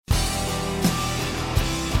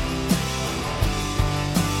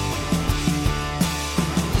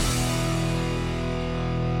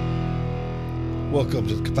Welcome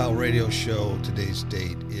to the Kapow Radio Show. Today's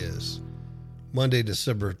date is Monday,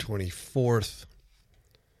 December 24th.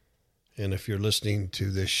 And if you're listening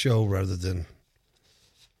to this show rather than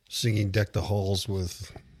singing Deck the Halls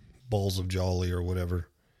with Balls of Jolly or whatever,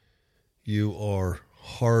 you are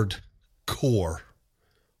hardcore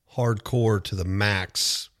to the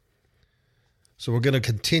max. So we're going to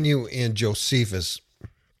continue in Josephus.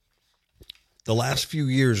 The last few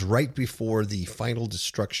years, right before the final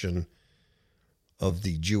destruction of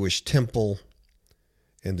the Jewish temple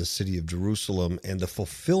and the city of Jerusalem, and the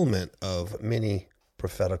fulfillment of many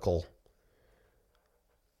prophetical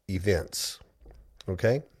events.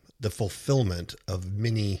 Okay? The fulfillment of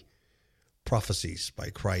many prophecies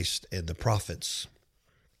by Christ and the prophets.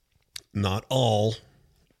 Not all,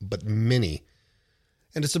 but many.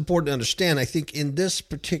 And it's important to understand, I think in this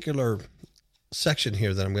particular section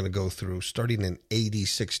here that I'm going to go through, starting in AD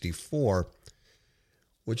 64,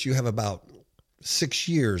 which you have about 6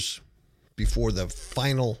 years before the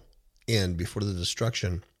final end, before the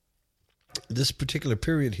destruction, this particular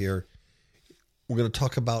period here, we're going to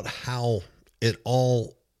talk about how it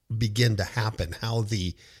all began to happen, how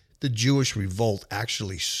the Jewish revolt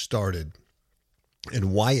actually started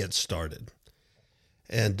and why it started,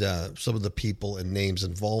 and some of the people and names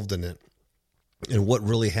involved in it and what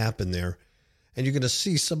really happened there. And you're going to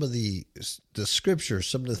see some of the scriptures,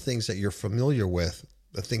 some of the things that you're familiar with,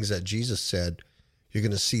 the things that Jesus said. You're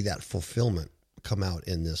going to see that fulfillment come out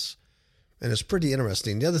in this. And it's pretty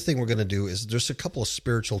interesting. The other thing we're going to do is there's a couple of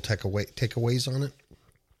spiritual takeaways on it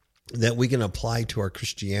that we can apply to our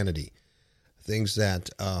Christianity. Things that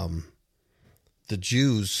the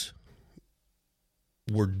Jews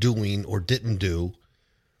were doing or didn't do,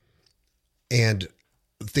 and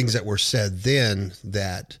things that were said then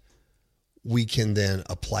that we can then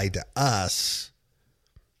apply to us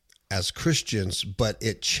as Christians, but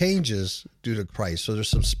it changes due to Christ. So there's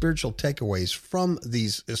some spiritual takeaways from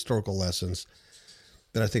these historical lessons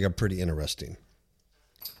that I think are pretty interesting.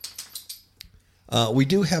 We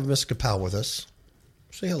do have Miss Kapow with us.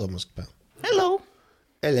 Say hello, Miss Kapow. Hello.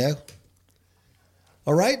 Hello.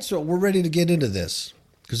 All right, so we're ready to get into this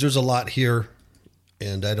because there's a lot here,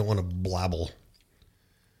 and I don't want to blabble.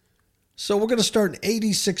 So we're going to start in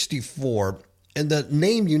AD 64. And the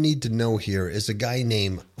name you need to know here is a guy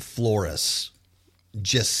named Florus,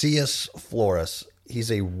 Josias Florus. He's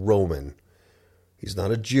a Roman. He's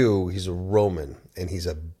not a Jew. He's a Roman, and he's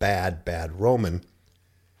a bad, bad Roman.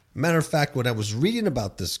 Matter of fact, when I was reading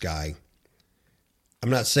about this guy, I'm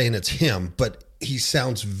not saying it's him, but he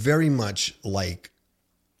sounds very much like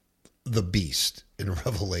the beast in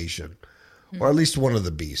Revelation, or at least one of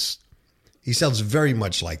the beasts. He sounds very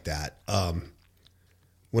much like that.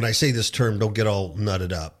 When I say this term, don't get all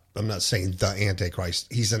nutted up. I'm not saying the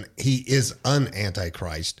Antichrist. He is an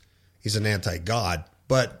Antichrist. He's an anti-God,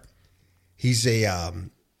 but he's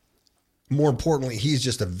more importantly, he's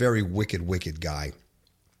just a very wicked, wicked guy.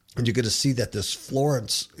 And you're going to see that this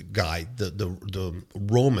Florence guy, the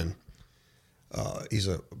Roman, he's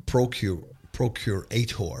a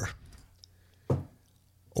procurator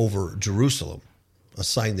over Jerusalem, a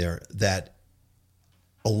sign there that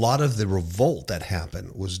a lot of the revolt that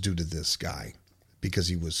happened was due to this guy because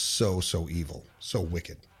he was so evil, so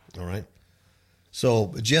wicked. All right.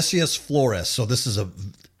 So Josias Florus. So this is a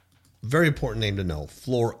very important name to know.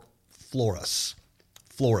 Florus,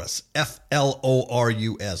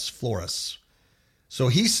 F-L-O-R-U-S, Florus. So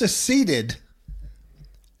he succeeded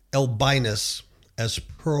Albinus as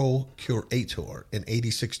procurator in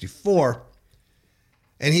AD 64.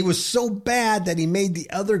 And he was so bad that he made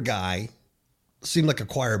the other guy seemed like a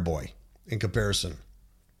choir boy in comparison.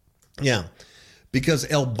 Yeah,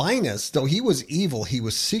 because Albinus, though he was evil, he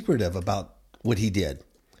was secretive about what he did.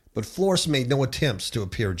 But Florus made no attempts to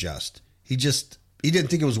appear just. He didn't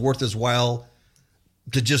think it was worth his while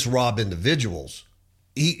to just rob individuals.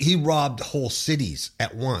 He robbed whole cities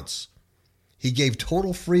at once. He gave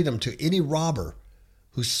total freedom to any robber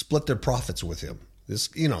who split their profits with him. This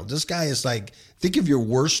guy is like, think of your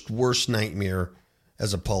worst nightmare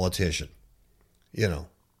as a politician. This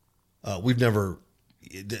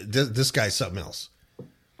guy's something else.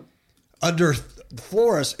 Under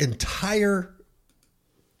Florus, entire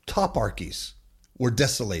toparchies were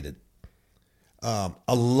desolated. A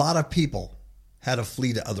lot of people had to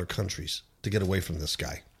flee to other countries to get away from this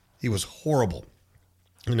guy. He was horrible.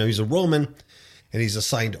 He's a Roman, and he's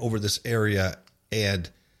assigned over this area, and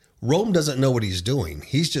Rome doesn't know what he's doing.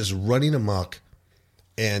 He's just running amok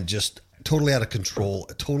and just totally out of control,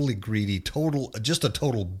 totally greedy, just a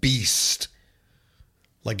total beast.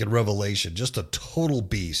 Like in Revelation, just a total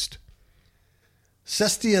beast.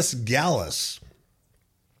 Cestius Gallus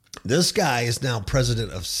This guy is now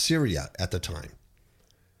president of Syria at the time.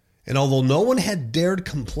 And although no one had dared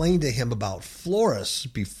complain to him about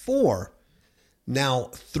Florus before, now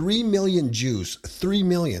 3 million Jews, 3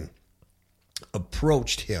 million,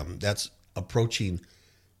 approached him. That's approaching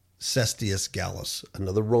Cestius Gallus,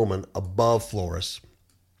 another Roman above Florus.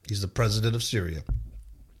 He's the president of Syria.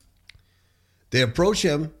 They approach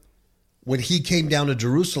him when he came down to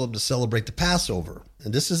Jerusalem to celebrate the Passover.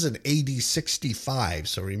 And this is in AD 65.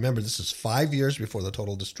 So remember, this is 5 years before the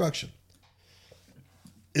total destruction.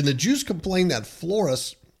 And the Jews complained that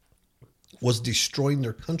Florus was destroying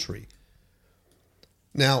their country.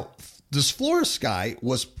 Now, this Florus guy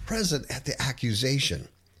was present at the accusation.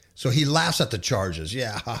 So he laughs at the charges.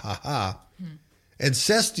 Yeah, ha, ha, ha. And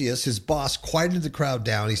Cestius, his boss, quieted the crowd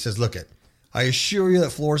down. He says, look, I assure you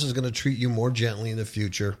that Florus is going to treat you more gently in the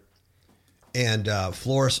future. And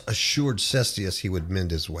Florus assured Cestius he would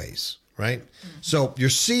mend his ways, right? Mm-hmm. So you're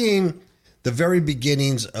seeing the very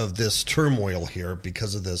beginnings of this turmoil here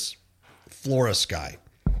because of this Florus guy.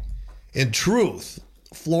 In truth,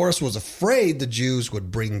 Florus was afraid the Jews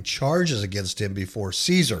would bring charges against him before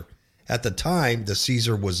Caesar. At the time, the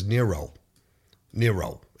Caesar was Nero.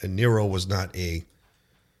 And Nero was not a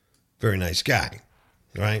very nice guy,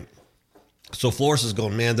 right? So Florus is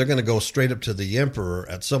going, man, they're going to go straight up to the emperor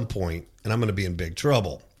at some point, and I'm going to be in big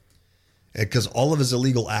trouble. Because all of his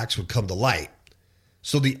illegal acts would come to light.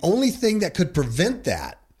 So the only thing that could prevent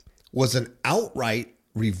that was an outright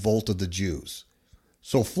revolt of the Jews.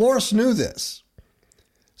 So Florus knew this.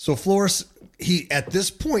 So Florus, he at this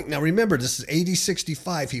point, now remember, this is AD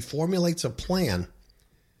 65, he formulates a plan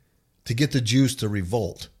to get the Jews to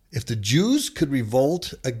revolt. If the Jews could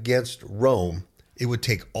revolt against Rome, it would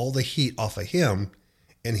take all the heat off of him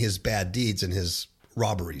and his bad deeds and his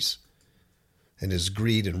robberies and his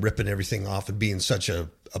greed and ripping everything off and being such a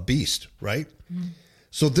beast, right? Mm-hmm.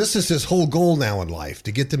 So this is his whole goal now in life,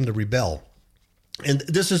 to get them to rebel. And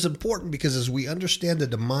this is important because as we understand the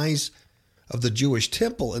demise of the Jewish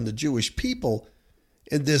temple and the Jewish people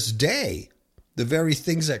in this day, the very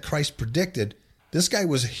things that Christ predicted, this guy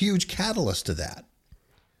was a huge catalyst to that.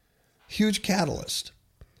 Huge catalyst.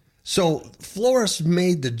 So Florus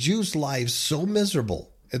made the Jews' lives so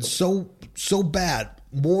miserable and so bad,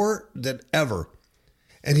 more than ever.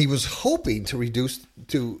 And he was hoping to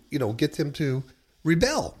get them to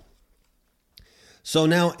rebel. So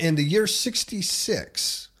now in the year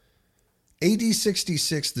 66, AD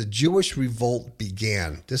 66, the Jewish revolt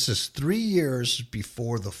began. This is 3 years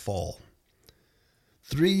before the fall.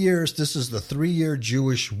 3 years, this is the 3-year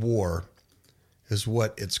Jewish war, is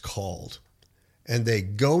what it's called. And they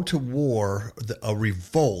go to war, a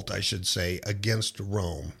revolt, I should say, against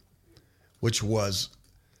Rome, which was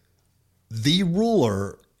the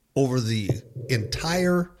ruler over the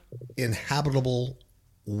entire inhabitable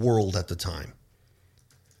world at the time.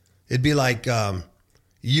 It'd be like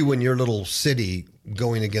you and your little city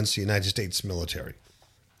going against the United States military,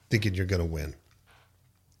 thinking you're going to win.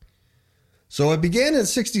 So it began in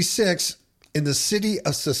 66 in the city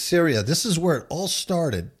of Caesarea. This is where it all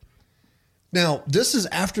started. Now, this is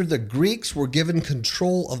after the Greeks were given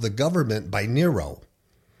control of the government by Nero.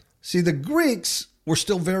 See, the Greeks were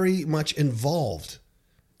still very much involved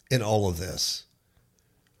in all of this.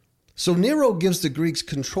 So Nero gives the Greeks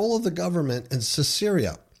control of the government in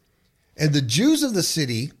Caesarea. And the Jews of the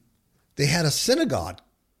city, they had a synagogue.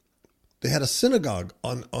 They had a synagogue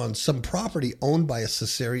on some property owned by a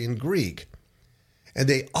Caesarean Greek. And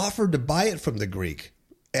they offered to buy it from the Greek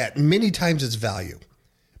at many times its value.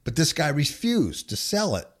 But this guy refused to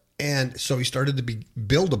sell it. And so he started to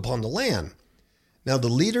build upon the land. Now, the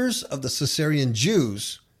leaders of the Caesarean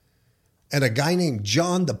Jews and a guy named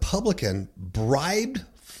John the Publican bribed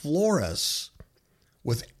Florus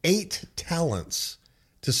with 8 talents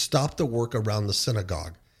to stop the work around the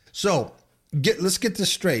synagogue. So let's get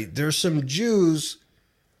this straight. There's some Jews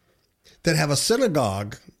that have a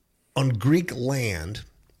synagogue on Greek land.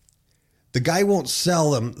 The guy won't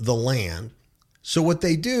sell them the land. So what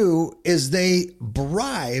they do is they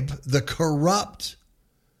bribe the corrupt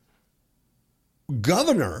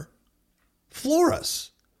governor, Florus,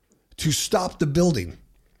 to stop the building.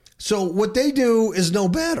 So what they do is no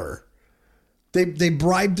better. They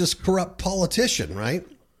bribe this corrupt politician, right?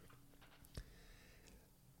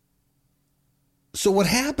 So what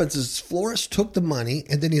happens is Florus took the money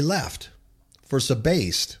and then he left for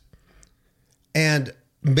Sebaste and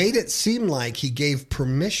made it seem like he gave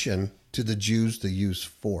permission to the Jews to use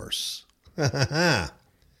force.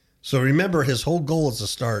 So remember, his whole goal is to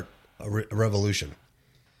start a revolution.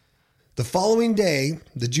 The following day,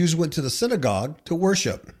 the Jews went to the synagogue to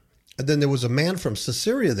worship. And then there was a man from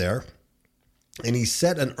Caesarea there And he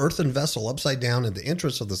set an earthen vessel upside down in the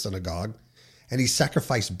entrance of the synagogue, and he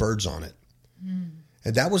sacrificed birds on it.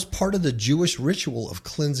 And that was part of the Jewish ritual of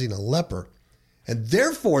cleansing a leper. And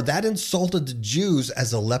therefore, that insulted the Jews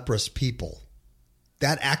as a leprous people.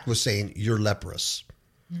 That act was saying, you're leprous.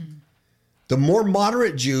 The more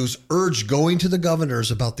moderate Jews urged going to the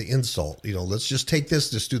governors about the insult. Let's just take this,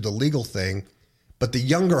 just do the legal thing. But the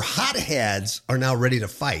younger hotheads are now ready to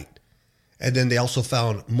fight. And then they also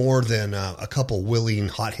found more than a couple willing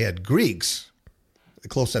hothead Greeks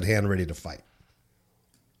close at hand, ready to fight.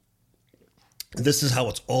 This is how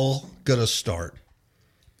it's all going to start.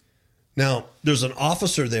 Now, there's an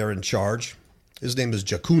officer there in charge. His name is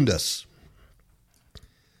Jacundas.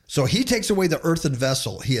 So he takes away the earthen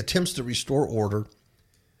vessel. He attempts to restore order,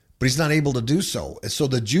 but he's not able to do so. And so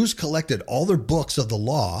the Jews collected all their books of the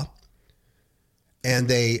law, and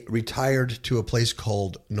they retired to a place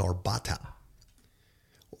called Norbata.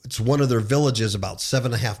 It's one of their villages about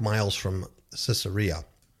 7.5 miles from Caesarea.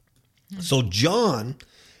 So John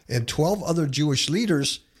and 12 other Jewish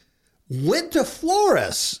leaders went to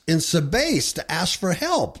Florus in Sabbace to ask for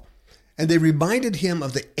help. And they reminded him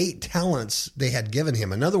of the 8 talents they had given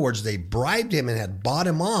him. In other words, they bribed him and had bought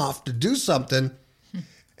him off to do something.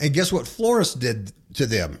 And guess what Florus did to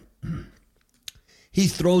them? He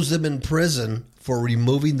throws them in prison for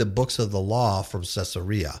removing the books of the law from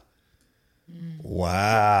Caesarea.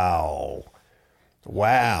 Wow.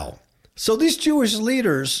 So these Jewish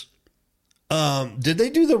leaders, did they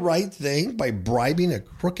do the right thing by bribing a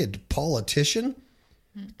crooked politician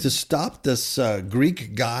to stop this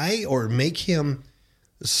Greek guy or make him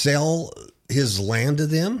sell his land to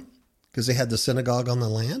them because they had the synagogue on the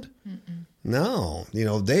land? No,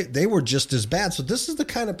 they were just as bad. So this is the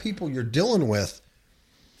kind of people you're dealing with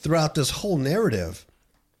throughout this whole narrative.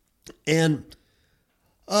 And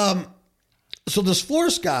so this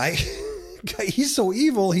Florus guy, he's so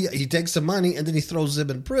evil, he takes the money and then he throws them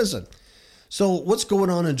in prison. So what's going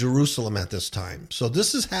on in Jerusalem at this time? So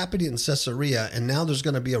this is happening in Caesarea, and now there's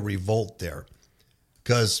going to be a revolt there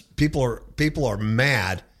because people are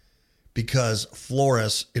mad because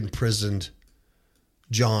Florus imprisoned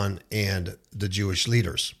John and the Jewish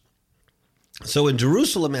leaders. So in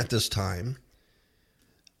Jerusalem at this time,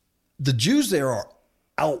 the Jews there are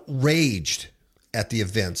outraged at the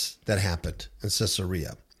events that happened in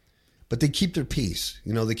Caesarea, but they keep their peace.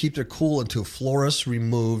 They keep their cool until Florus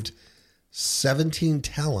removed 17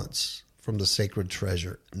 talents from the sacred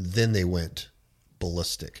treasure. And then they went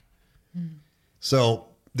ballistic. So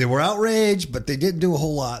they were outraged, but they didn't do a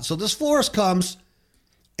whole lot. So this Florus comes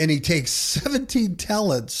and he takes 17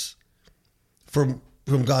 talents from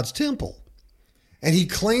God's temple. And he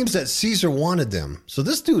claims that Caesar wanted them. So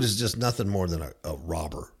this dude is just nothing more than a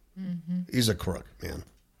robber. He's a crook, man.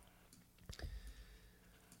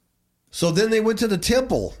 So then they went to the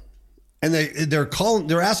temple. And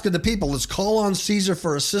they're asking the people, let's call on Caesar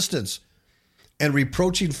for assistance, and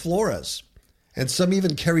reproaching Florus. And some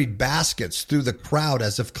even carried baskets through the crowd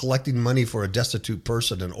as if collecting money for a destitute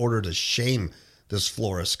person in order to shame this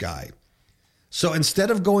Florus guy. So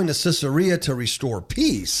instead of going to Caesarea to restore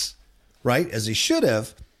peace, right, as he should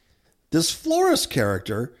have, this Florus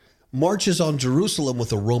character marches on Jerusalem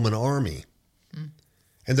with a Roman army.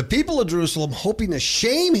 And the people of Jerusalem, hoping to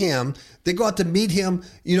shame him, they go out to meet him,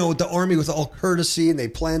 with the army with all courtesy, and they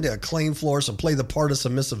plan to acclaim Florus and play the part of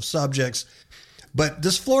submissive subjects. But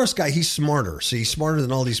this Florus guy, he's smarter. See, he's smarter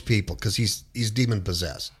than all these people because he's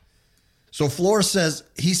demon-possessed. So Florus says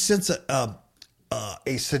he sends a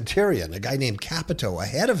centurion, a guy named Capito,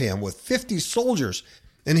 ahead of him with 50 soldiers.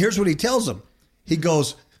 And here's what he tells them. He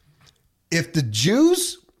goes, if the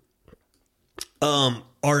Jews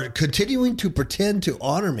are continuing to pretend to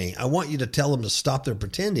honor me, I want you to tell them to stop their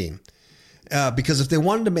pretending. Because if they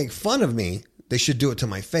wanted to make fun of me, they should do it to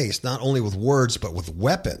my face, not only with words, but with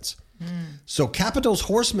weapons. So Capito's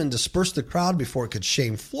horsemen dispersed the crowd before it could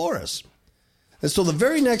shame Florus. And so the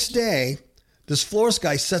very next day, this Florus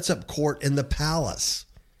guy sets up court in the palace.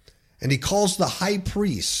 And he calls the high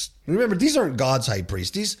priest. Remember, these aren't God's high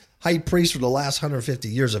priests. These high priests for the last 150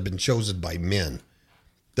 years have been chosen by men.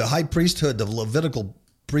 The high priesthood, the Levitical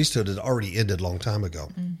priesthood, had already ended a long time ago.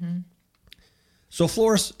 So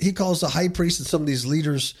Florus, he calls the high priest and some of these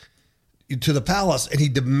leaders to the palace, and he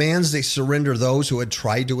demands they surrender those who had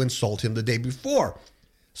tried to insult him the day before.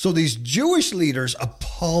 So these Jewish leaders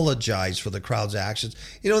apologize for the crowd's actions.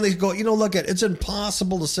 They go, look, it's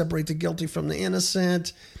impossible to separate the guilty from the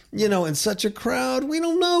innocent. In such a crowd, we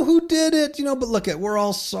don't know who did it, but look, we're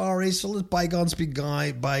all sorry. So let bygones be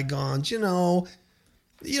bygones, we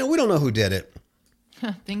don't know who did it.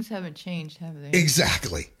 Things haven't changed, have they?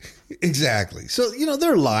 Exactly. So,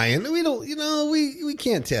 they're lying. We don't, we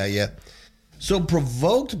can't tell you. So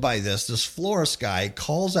provoked by this florist guy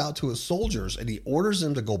calls out to his soldiers and he orders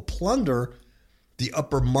them to go plunder the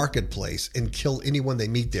upper marketplace and kill anyone they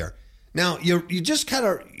meet there. Now, you just kind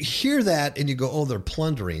of hear that and you go, oh, they're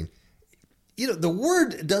plundering. The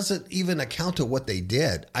word doesn't even account to what they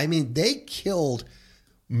did. I mean, they killed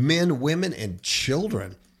men, women, and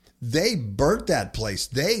children. They burnt that place.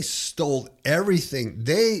 They stole everything.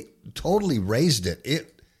 They totally razed it.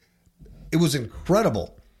 It was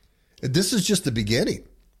incredible. This is just the beginning.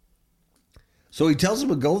 So he tells them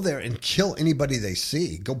to go there and kill anybody they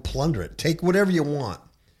see. Go plunder it. Take whatever you want.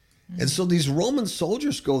 And so these Roman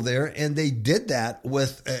soldiers go there, and they did that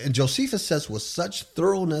with, and Josephus says, with such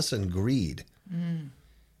thoroughness and greed.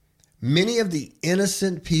 Many of the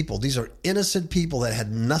innocent people, these are innocent people that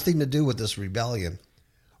had nothing to do with this rebellion,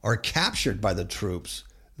 are captured by the troops.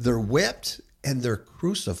 They're whipped and they're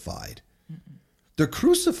crucified. They're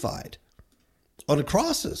crucified on the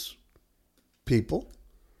crosses, people,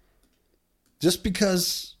 just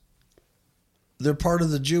because they're part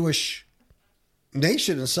of the Jewish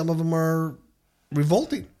nation, and some of them are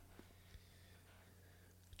revolting.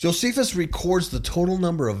 Josephus records the total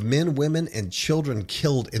number of men, women, and children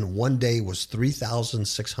killed in one day was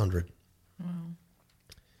 3,600. Wow.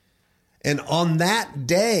 And on that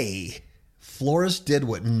day, Florus did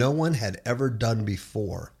what no one had ever done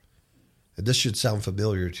before. And this should sound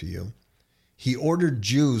familiar to you. He ordered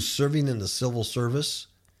Jews serving in the civil service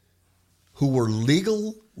who were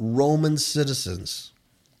legal Roman citizens.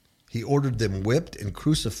 He ordered them whipped and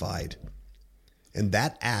crucified. And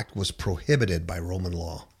that act was prohibited by Roman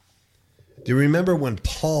law. Do you remember when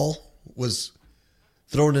Paul was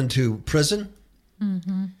thrown into prison?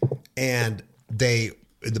 Mm-hmm. And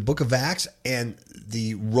in the book of Acts, and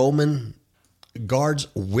the Roman guards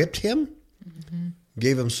whipped him,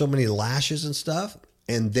 gave him so many lashes and stuff.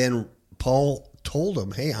 And then Paul told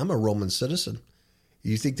him, hey, I'm a Roman citizen.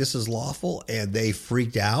 You think this is lawful? And they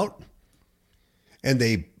freaked out. And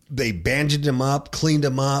they bandaged him up, cleaned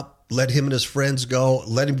him up, let him and his friends go,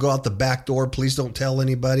 let him go out the back door. Please don't tell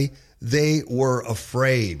anybody. They were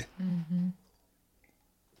afraid. Mm-hmm.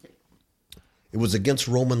 It was against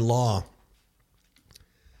Roman law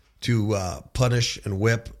to punish and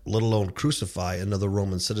whip, let alone crucify another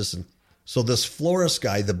Roman citizen. So this Florus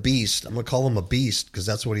guy, the beast, I'm going to call him a beast because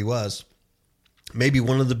that's what he was. Maybe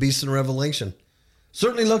one of the beasts in Revelation.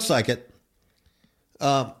 Certainly looks like it.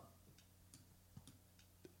 So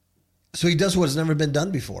he does what has never been done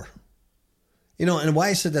before. And why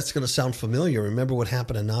I said that's going to sound familiar, remember what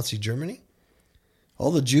happened in Nazi Germany?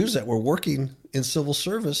 All the Jews that were working in civil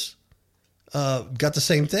service got the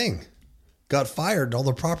same thing. Got fired, all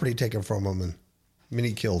their property taken from them, and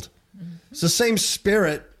many killed. Mm-hmm. It's the same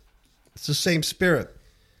spirit.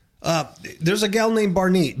 There's a gal named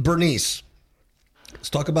Bernice. Let's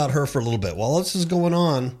talk about her for a little bit. While this is going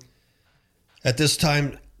on, at this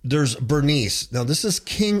time, there's Bernice. Now, this is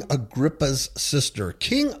King Agrippa's sister.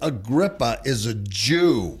 King Agrippa is a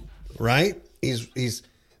Jew, right?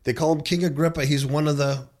 They call him King Agrippa. He's one of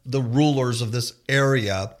the rulers of this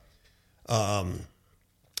area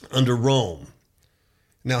under Rome.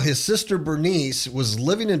 Now, his sister Bernice was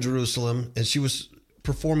living in Jerusalem, and she was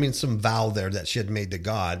performing some vow there that she had made to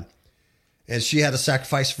God. And she had a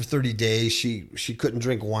sacrifice for 30 days. She couldn't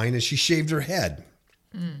drink wine, and she shaved her head.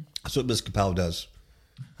 That's what Episcopal does.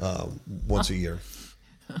 Once a year.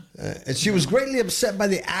 And she was greatly upset by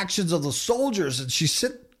the actions of the soldiers, and she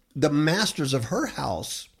sent the masters of her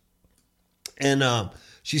house, and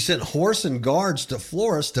she sent horse and guards to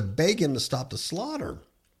Florus to beg him to stop the slaughter.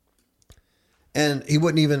 And he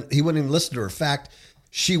wouldn't even listen to her. In fact,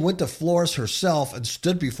 she went to Florus herself and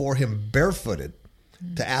stood before him barefooted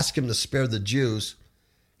to ask him to spare the Jews.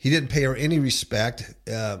 He didn't pay her any respect.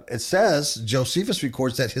 It says, Josephus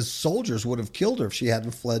records that his soldiers would have killed her if she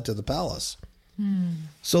hadn't fled to the palace.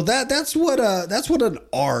 So that's what an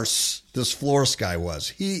arse this Florus guy was.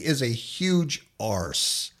 He is a huge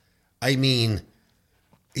arse. I mean,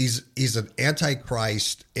 he's an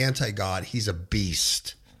antichrist, anti-God. He's a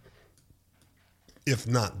beast, if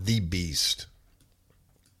not the beast.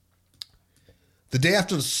 The day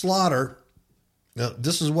after the slaughter, now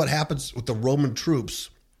this is what happens with the Roman troops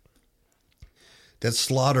that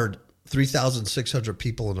slaughtered 3,600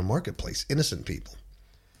 people in the marketplace, innocent people.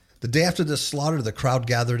 The day after this slaughter, the crowd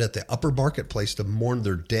gathered at the upper marketplace to mourn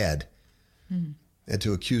their dead and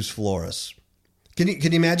to accuse Florus. Can you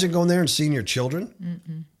imagine going there and seeing your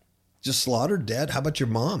children just slaughtered, dead? How about your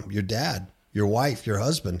mom, your dad, your wife, your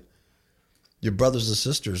husband? your brothers and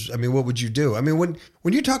sisters. I mean, what would you do? I mean,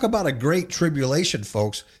 when you talk about a great tribulation,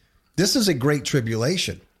 folks, this is a great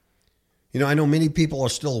tribulation. You know, I know many people are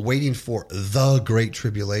still waiting for the great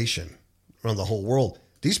tribulation around the whole world.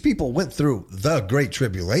 These people went through the great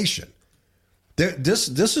tribulation.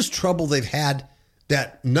 This is trouble they've had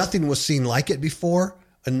that nothing was seen like it before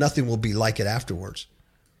and nothing will be like it afterwards.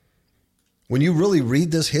 When you really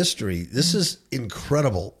read this history, this is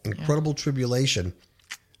incredible tribulation.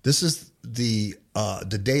 This is the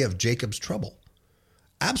day of Jacob's trouble.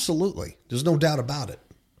 Absolutely. There's no doubt about it.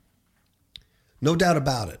 No doubt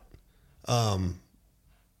about it.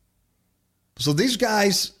 So these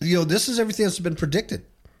guys, you know, this is everything that's been predicted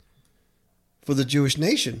for the Jewish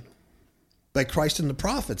nation by Christ and the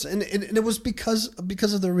prophets. And it was because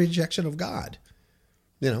of their rejection of God.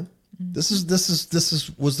 You know, this was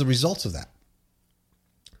the results of that.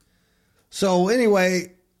 So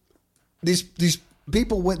anyway, these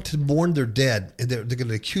people went to mourn their dead, and they're going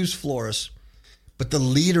to accuse Florus, but the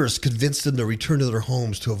leaders convinced them to return to their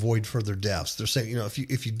homes to avoid further deaths. They're saying, you know,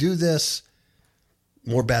 if you do this,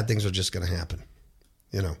 more bad things are just going to happen,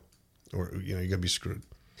 you know, or, you know, you're going to be screwed.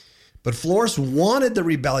 But Florus wanted the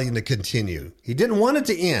rebellion to continue. He didn't want it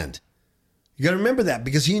to end. You got to remember that,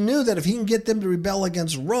 because he knew that if he can get them to rebel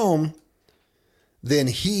against Rome, then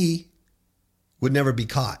he would never be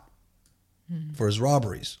caught for his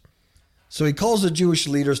robberies. So he calls the Jewish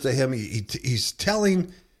leaders to him. He's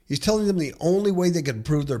telling them the only way they could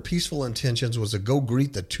prove their peaceful intentions was to go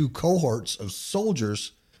greet the two cohorts of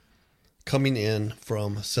soldiers coming in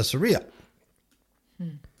from Caesarea.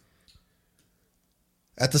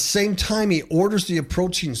 At the same time, he orders the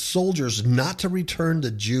approaching soldiers not to return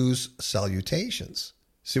the Jews' salutations.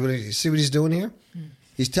 See what he's doing here?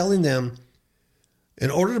 He's telling them,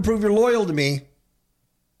 in order to prove you're loyal to me,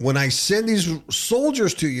 when I send these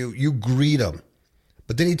soldiers to you, you greet them.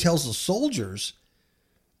 But then he tells the soldiers,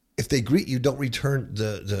 if they greet you, don't return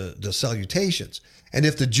the salutations. And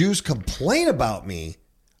if the Jews complain about me,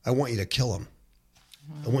 I want you to kill them.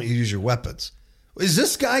 I want you to use your weapons. Is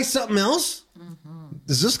this guy something else?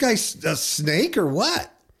 Is this guy a snake or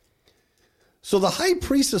what? So the high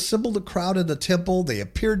priest assembled the crowd in the temple. They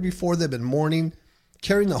appeared before them in mourning,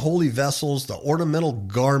 carrying the holy vessels, the ornamental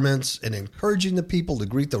garments, and encouraging the people to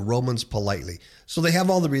greet the Romans politely. So they have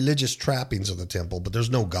all the religious trappings of the temple, but there's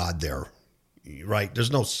no God there, right?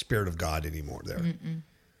 There's no spirit of God anymore there.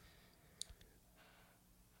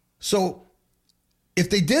 So if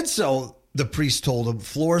they did so, the priest told them,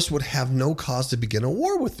 Florus would have no cause to begin a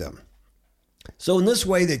war with them. So in this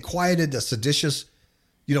way, they quieted the seditious,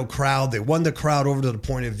 crowd. They won the crowd over to the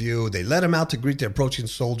point of view. They let him out to greet the approaching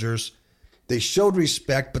soldiers. They showed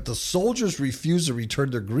respect, but the soldiers refused to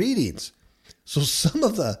return their greetings. So some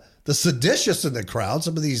of the seditious in the crowd,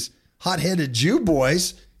 some of these hot-headed Jew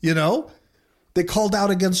boys, they called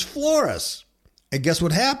out against Florus. And guess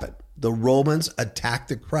what happened? The Romans attacked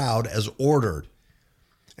the crowd as ordered,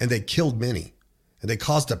 and they killed many. And they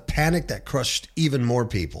caused a panic that crushed even more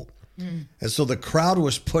people. And so the crowd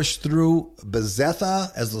was pushed through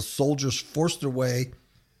Bezetha as the soldiers forced their way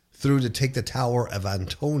through to take the Tower of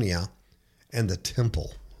Antonia and the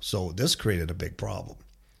temple. So this created a big problem.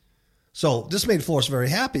 So this made Florus very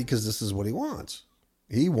happy because this is what he wants.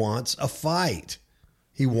 He wants a fight.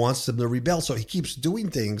 He wants them to rebel. So he keeps doing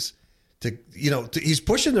things he's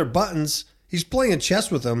pushing their buttons. He's playing chess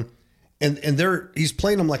with them, and he's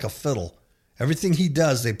playing them like a fiddle. Everything he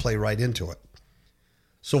does, they play right into it.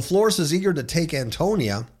 So Florus is eager to take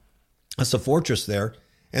Antonia, that's the fortress there,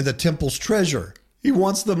 and the temple's treasure. He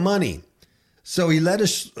wants the money. So he led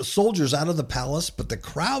his soldiers out of the palace, but the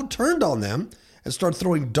crowd turned on them and started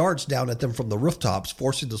throwing darts down at them from the rooftops,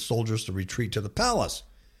 forcing the soldiers to retreat to the palace.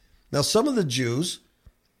 Now, some of the Jews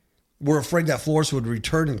were afraid that Florus would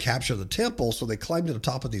return and capture the temple, so they climbed to the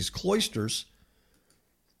top of these cloisters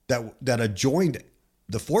that adjoined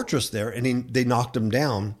the fortress there, and they knocked him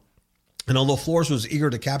down. And although Florus was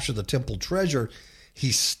eager to capture the temple treasure,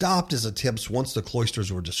 he stopped his attempts once the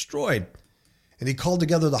cloisters were destroyed. And he called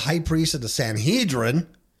together the high priest and the Sanhedrin,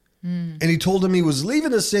 and he told them he was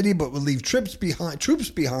leaving the city, but would leave troops behind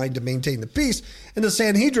to maintain the peace. And the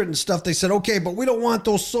Sanhedrin and stuff, they said, okay, but we don't want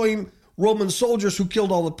those same Roman soldiers who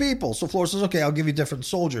killed all the people. So Florus says, okay, I'll give you different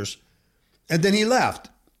soldiers. And then he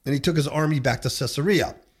left, and he took his army back to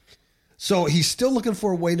Caesarea. So he's still looking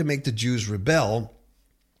for a way to make the Jews rebel.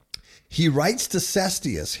 He writes to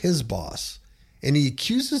Cestius, his boss, and he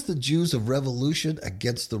accuses the Jews of revolution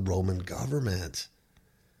against the Roman government.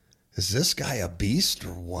 Is this guy a beast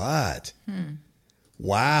or what?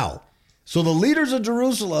 Wow. So the leaders of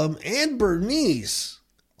Jerusalem and Bernice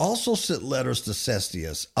also sent letters to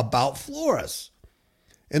Cestius about Florus.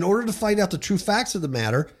 In order to find out the true facts of the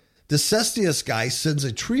matter, the Cestius guy sends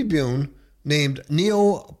a tribune named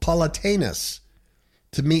Neopolitanus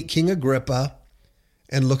to meet King Agrippa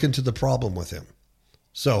and look into the problem with him.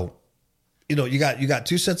 So, you got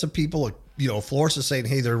two sets of people. Florus is saying,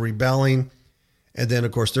 hey, they're rebelling. And then,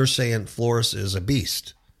 of course, they're saying Florus is a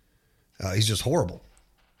beast. He's just horrible.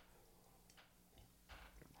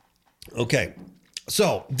 Okay,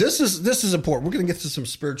 so this is important. We're going to get to some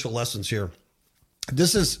spiritual lessons here.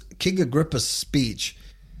 This is King Agrippa's speech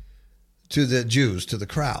to the Jews, to the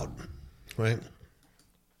crowd, right?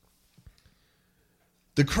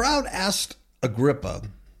 The crowd asked Agrippa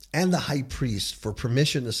and the high priest for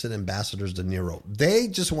permission to send ambassadors to Nero. They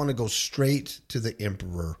just want to go straight to the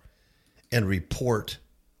emperor and report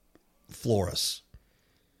Florus.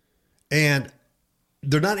 And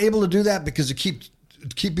they're not able to do that because they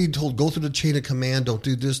keep being told, go through the chain of command, don't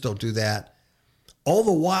do this, don't do that. All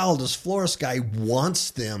the while, this Florus guy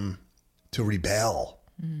wants them to rebel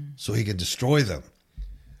so he can destroy them.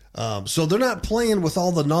 So they're not playing with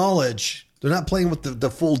all the knowledge. They're not playing with the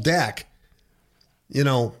full deck,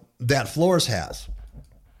 that Florus has.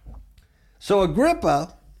 So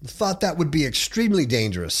Agrippa thought that would be extremely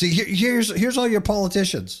dangerous. See, here's all your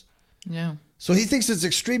politicians. Yeah. So he thinks it's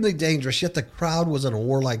extremely dangerous, yet the crowd was in a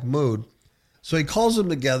warlike mood. So he calls them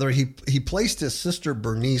together. He placed his sister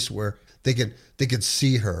Bernice where they could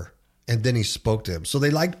see her, and then he spoke to him. So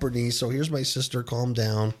they liked Bernice. So here's my sister, calm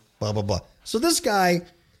down, blah blah blah. So this guy's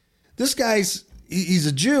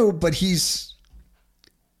a Jew, but he's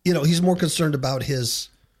more concerned about his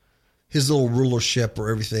little rulership or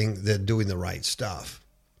everything than doing the right stuff,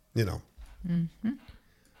 Mm-hmm.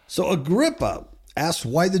 So Agrippa asked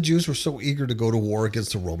why the Jews were so eager to go to war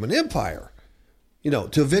against the Roman Empire.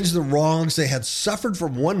 To avenge the wrongs they had suffered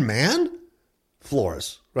from one man,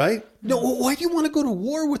 Florus, right? No, why do you want to go to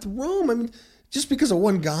war with Rome? I mean, just because of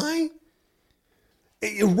one guy?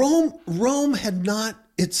 Rome had not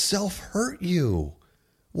itself hurt you.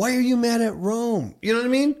 Why are you mad at Rome? You know what I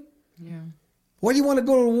mean? Yeah. Why do you want to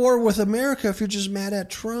go to war with America if you're just mad at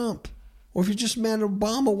Trump? Or if you're just mad at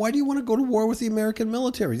Obama, why do you want to go to war with the American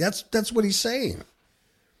military? That's what he's saying.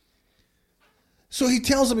 So he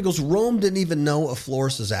tells them, he goes, Rome didn't even know of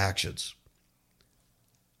Florus's actions.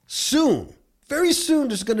 Soon, very soon,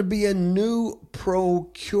 there's going to be a new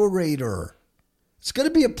procurator. It's going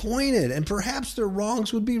to be appointed, and perhaps their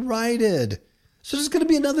wrongs would be righted. So there's going to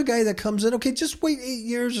be another guy that comes in. Okay, just wait 8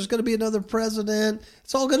 years. There's going to be another president.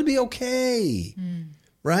 It's all going to be okay.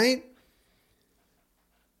 Right?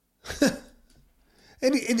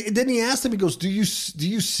 and then he asked him, he goes, do you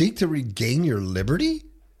seek to regain your liberty?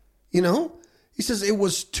 He says it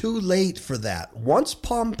was too late for that. Once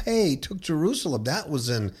Pompey took Jerusalem, that was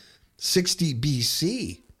in 60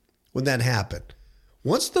 BC when that happened.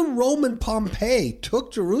 Once the Roman Pompey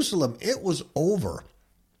took Jerusalem, it was over.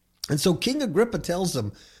 And so King Agrippa tells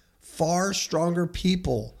them, far stronger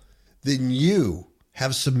people than you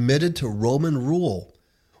have submitted to Roman rule.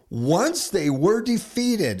 Once they were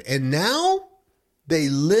defeated, and now they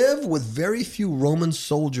live with very few Roman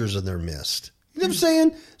soldiers in their midst. You know what I'm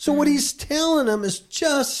saying? So what he's telling them is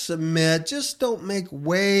just submit, just don't make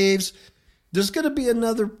waves. There's going to be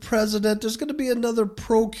another president. There's going to be another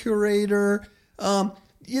procurator.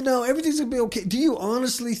 Everything's going to be okay. Do you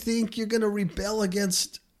honestly think you're going to rebel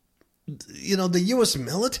against, the U.S.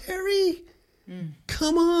 military?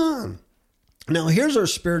 Come on. Now, here's our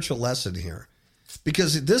spiritual lesson here.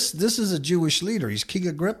 Because this is a Jewish leader. He's King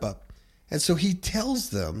Agrippa. And so he tells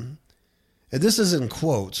them, and this is in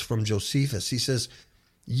quotes from Josephus. He says,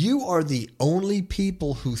 you are the only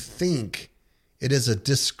people who think it is a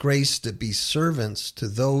disgrace to be servants to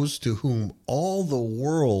those to whom all the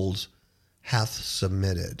world hath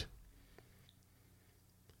submitted.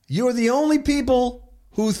 You are the only people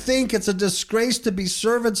who think it's a disgrace to be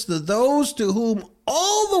servants to those to whom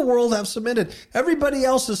all the world have submitted. Everybody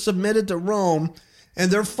else is submitted to Rome,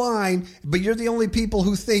 and they're fine, but you're the only people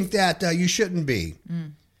who think that you shouldn't be.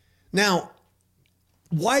 Now,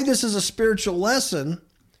 why this is a spiritual lesson?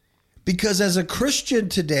 Because as a Christian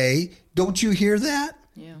today, don't you hear that?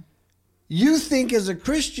 Yeah. You think as a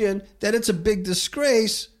Christian that it's a big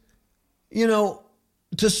disgrace, to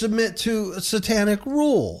submit to a satanic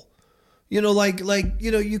rule. You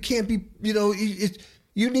can't be,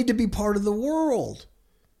 you need to be part of the world.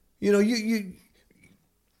 You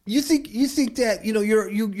think that,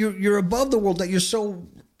 you're above the world, that you're so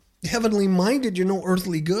heavenly minded, you're no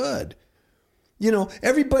earthly good.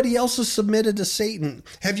 Everybody else is submitted to Satan.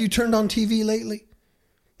 Have you turned on TV lately?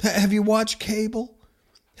 Have you watched cable?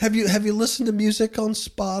 Have you listened to music on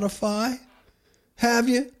Spotify? Have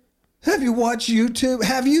you watched YouTube?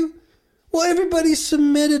 Have you? Well, everybody's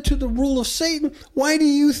submitted to the rule of Satan. Why do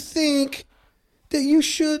you think that you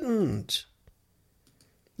shouldn't?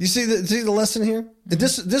 You see the lesson here? And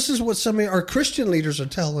this is what some of our Christian leaders are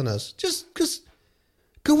telling us. Just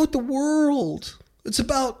go with the world. It's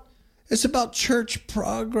about church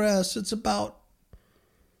progress. It's about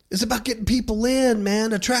getting people in,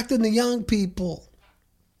 man, attracting the young people.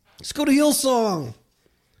 Let's go to Hillsong.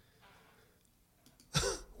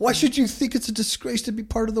 Why should you think it's a disgrace to be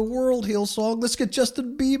part of the world, Hillsong? Let's get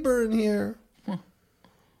Justin Bieber in here.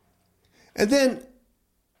 And then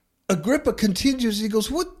Agrippa continues. He goes,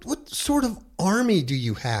 what sort of army do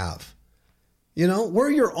you have? You know, where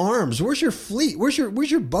are your arms? Where's your fleet? Where's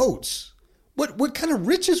your boats? What kind of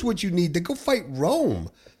riches would you need to go fight Rome?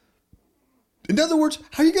 In other words,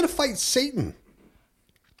 how are you going to fight Satan?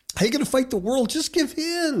 How are you going to fight the world? Just give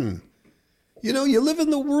in. You know, you live in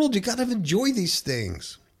the world. You got to enjoy these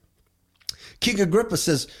things. King Agrippa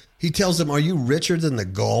says, he tells them, are you richer than the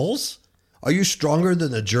Gauls? Are you stronger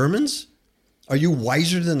than the Germans? Are you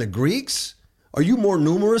wiser than the Greeks? Are you more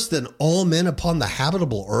numerous than all men upon the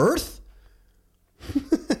habitable earth?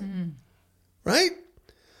 Right?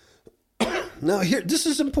 Now, here, this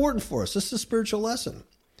is important for us. This is a spiritual lesson.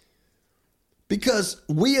 Because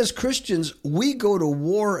we as Christians, we go to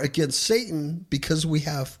war against Satan because we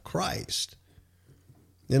have Christ.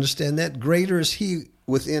 You understand that? Greater is he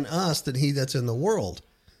within us than he that's in the world.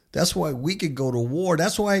 That's why we could go to war.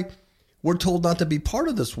 That's why we're told not to be part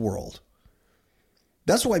of this world.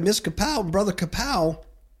 That's why Miss Kapow and Brother Kapow,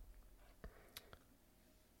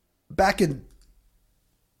 back in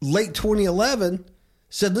late 2011,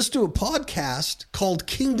 said, let's do a podcast called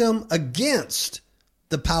Kingdom Against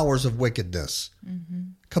the Powers of Wickedness.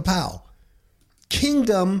 Kapow.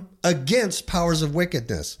 Kingdom Against Powers of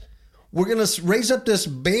Wickedness. We're going to raise up this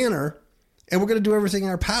banner and we're going to do everything in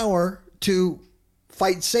our power to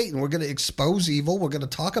fight Satan. We're going to expose evil. We're going to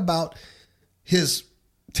talk about his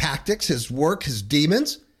tactics, his work, his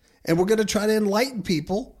demons, and we're going to try to enlighten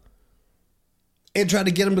people and try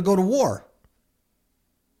to get them to go to war.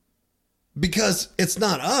 Because it's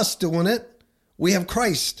not us doing it. We have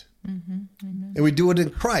Christ. And we do it in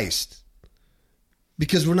Christ.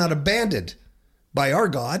 Because we're not abandoned by our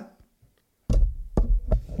God.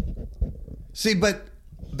 See, but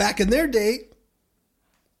back in their day,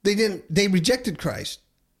 they rejected Christ.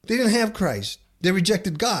 They didn't have Christ. They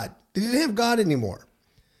rejected God. They didn't have God anymore.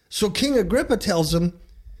 So King Agrippa tells them,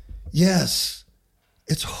 yes,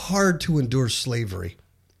 it's hard to endure slavery,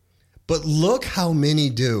 but look how many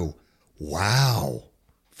do. Wow.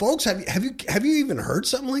 Folks, have you even heard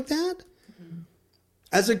something like that?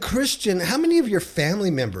 As a Christian, how many of your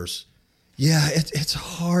family members, it's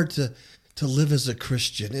hard to live as a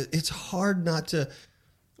Christian. It's hard not to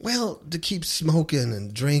keep smoking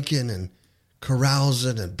and drinking and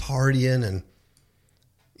carousing and partying and,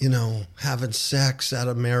 having sex out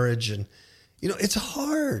of marriage. And, it's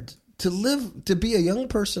hard to be a young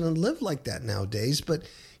person and live like that nowadays. But,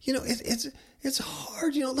 it's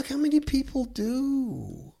hard. Look how many people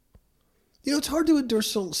do. It's hard to endure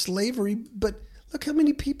slavery, but look how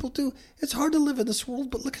many people do. It's hard to live in this world,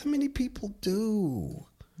 but look how many people do.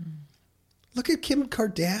 Look at Kim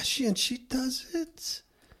Kardashian. She does it.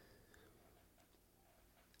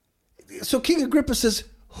 So King Agrippa says,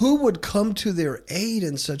 who would come to their aid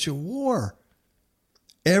in such a war?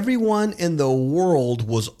 Everyone in the world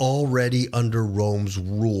was already under Rome's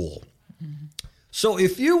rule. So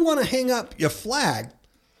if you want to hang up your flag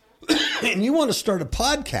and you want to start a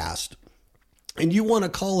podcast and you want to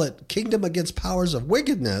call it Kingdom Against Powers of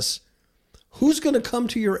Wickedness, who's going to come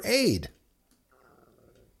to your aid?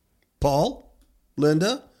 Paul?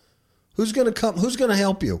 Linda? Who's going to come? Who's going to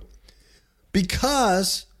help you?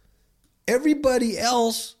 Because everybody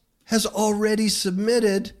else has already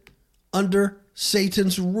submitted under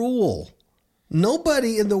Satan's rule.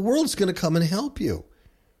 Nobody in the world is going to come and help you.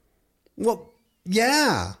 Well,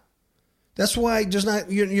 yeah. That's why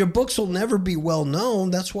your books will never be well known.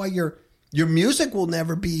 That's why your music will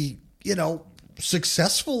never be,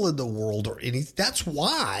 successful in the world or anything. That's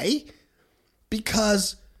why.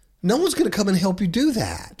 Because no one's going to come and help you do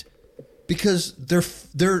that. Because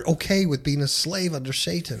they're okay with being a slave under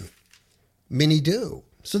Satan. Many do.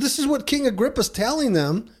 So this is what King Agrippa's telling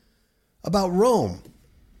them about Rome.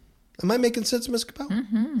 Am I making sense, Ms.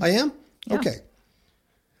 Kapow? I am? Yeah. Okay.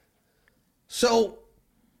 So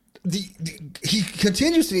he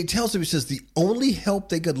continues and he tells them, he says, the only help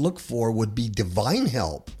they could look for would be divine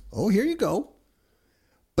help. Oh, here you go.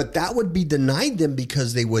 But that would be denied them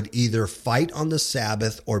because they would either fight on the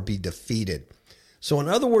Sabbath or be defeated. So in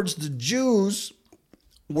other words, the Jews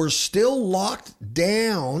were still locked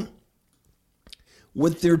down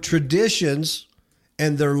with their traditions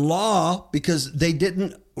and their law because they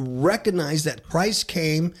didn't recognize that Christ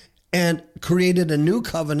came and created a new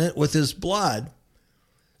covenant with his blood.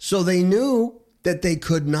 So they knew that they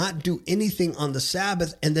could not do anything on the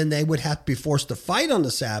Sabbath, and then they would have to be forced to fight on the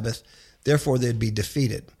Sabbath. Therefore, they'd be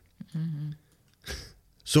defeated. Mm-hmm.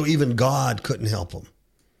 So even God couldn't help them.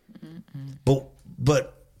 Mm-hmm.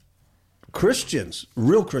 But Christians,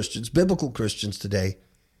 real Christians, biblical Christians today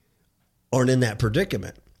aren't in that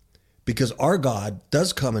predicament because our God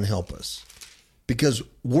does come and help us because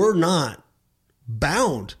we're not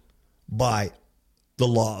bound by the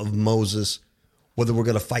law of Moses, whether we're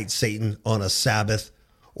going to fight Satan on a Sabbath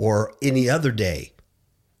or any other day,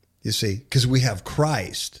 you see, because we have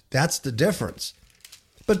Christ. That's the difference.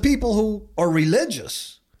 But people who are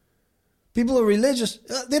religious, they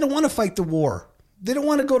don't want to fight the war. They don't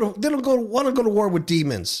want to go to war with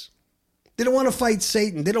demons. They don't want to fight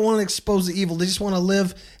Satan. They don't want to expose the evil. They just want to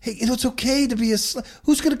live. Hey, it's okay to be a slave.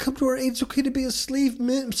 Who's going to come to our aid? It's okay to be a slave.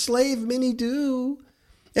 Many do.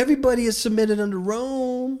 Everybody is submitted under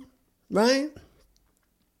Rome, right?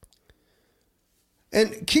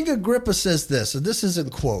 And King Agrippa says this, and this is in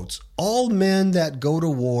quotes, all men that go to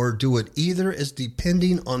war do it either as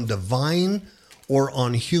depending on divine or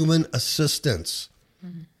on human assistance.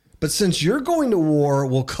 Mm-hmm. But since you're going to war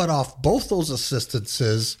will cut off both those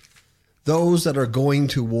assistances, those that are going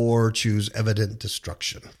to war choose evident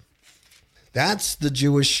destruction. That's the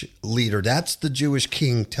Jewish leader. That's the Jewish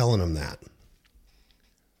king telling him that.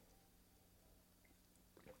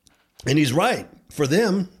 And he's right for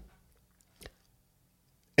them.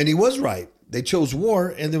 And he was right. They chose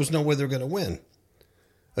war, and there was no way they're going to win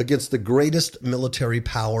against the greatest military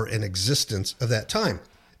power in existence of that time.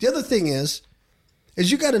 The other thing is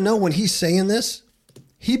you got to know when he's saying this,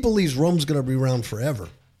 he believes Rome's going to be around forever.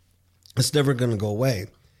 It's never going to go away.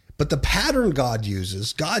 But the pattern God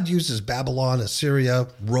uses Babylon, Assyria,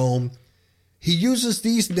 Rome. He uses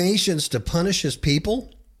these nations to punish his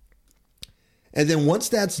people. And then once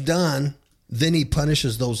that's done, then he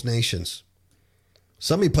punishes those nations.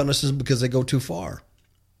 Some he punishes because they go too far.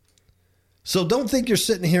 So don't think you're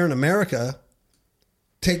sitting here in America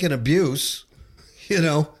taking abuse,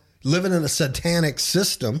 living in a satanic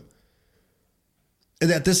system, and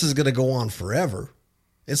that this is going to go on forever.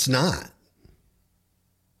 It's not.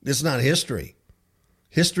 It's not history.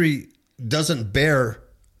 History doesn't bear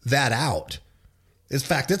that out. In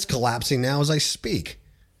fact, it's collapsing now as I speak.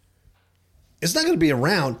 It's not going to be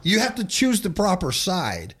around. You have to choose the proper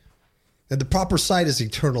side. And the proper side is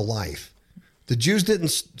eternal life. The Jews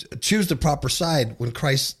didn't choose the proper side when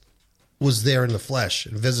Christ was there in the flesh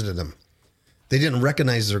and visited them. They didn't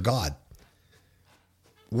recognize their God.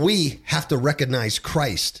 We have to recognize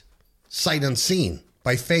Christ, sight unseen,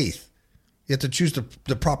 by faith. You have to choose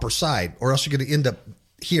the proper side, or else you're going to end up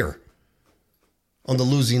here on the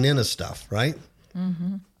losing end of stuff, right?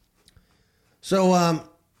 Mm-hmm. So,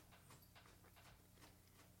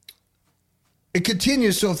 it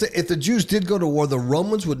continues. So if the Jews did go to war, the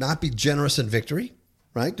Romans would not be generous in victory,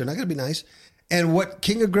 right? They're not going to be nice. And what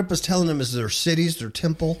King Agrippa is telling them is their cities, their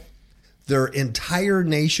temple, their entire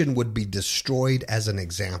nation would be destroyed as an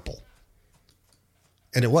example.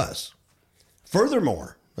 And it was.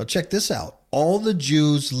 Furthermore, now check this out. All the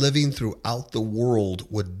Jews living throughout the world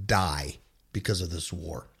would die because of this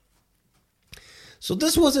war. So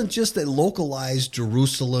this wasn't just a localized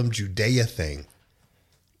Jerusalem, Judea thing.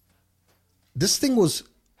 This thing was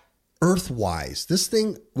earth-wise. This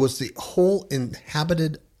thing was the whole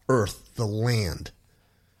inhabited earth, the land.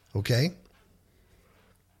 Okay?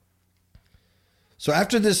 So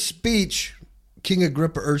after this speech, King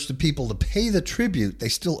Agrippa urged the people to pay the tribute they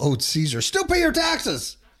still owed Caesar. Still pay your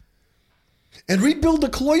taxes! And rebuild the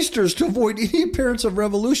cloisters to avoid any appearance of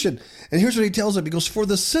revolution. And here's what he tells them. He goes, for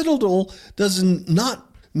the citadel does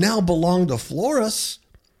not now belong to Florus,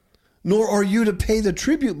 nor are you to pay the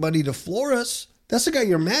tribute money to Florus. That's the guy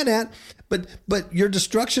you're mad at. But your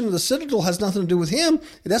destruction of the citadel has nothing to do with him.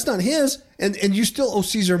 That's not his. And you still owe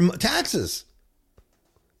Caesar taxes.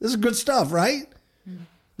 This is good stuff, right?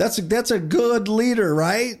 That's a good leader,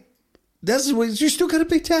 right? You still got to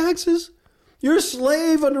pay taxes. You're a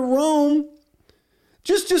slave under Rome.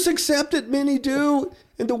 Just accept it. Many do.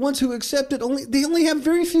 And the ones who accept it, they only have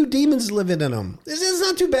very few demons living in them. It's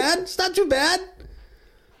not too bad. It's not too bad.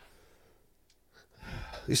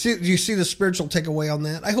 You see the spiritual takeaway on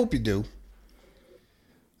that? I hope you do.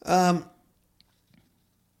 The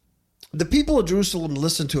people of Jerusalem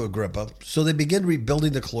listened to Agrippa, so they began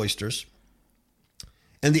rebuilding the cloisters,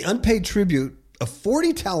 and the unpaid tribute of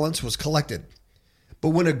 40 talents was collected. But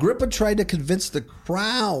when Agrippa tried to convince the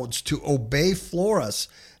crowds to obey Florus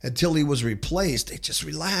until he was replaced, they just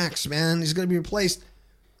relax, man. He's going to be replaced.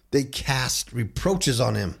 They cast reproaches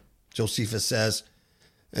on him, Josephus says,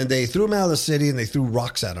 and they threw him out of the city and they threw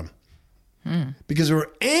rocks at him because they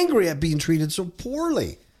were angry at being treated so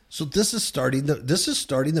poorly. So this is starting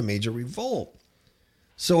the major revolt.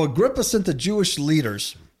 So Agrippa sent the Jewish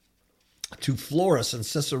leaders to Florus and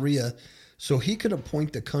Caesarea so he could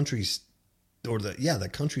appoint the country's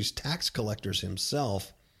tax collectors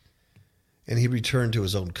himself, and he returned to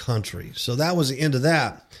his own country. So that was the end of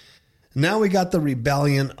that. Now we got the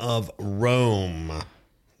rebellion of Rome.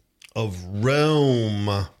 I'm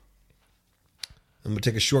going to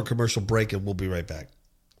take a short commercial break and we'll be right back.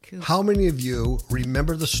 Cool. How many of you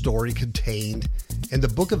remember the story contained in the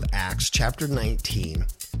book of Acts, chapter 19,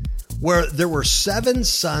 where there were 7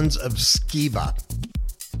 sons of Sceva,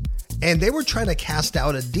 and they were trying to cast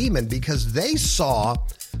out a demon because they saw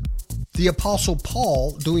the Apostle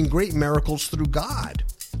Paul doing great miracles through God.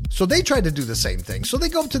 So they tried to do the same thing. So they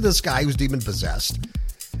go up to this guy who's demon-possessed,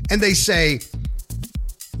 and they say,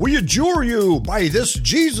 "We adjure you by this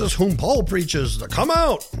Jesus whom Paul preaches to come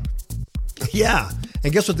out." Yeah.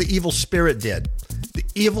 And guess what the evil spirit did? The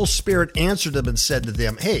evil spirit answered them and said to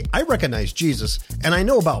them, "Hey, I recognize Jesus and I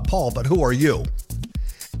know about Paul, but who are you?"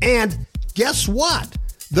 And guess what?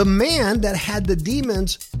 The man that had the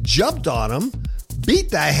demons jumped on him, beat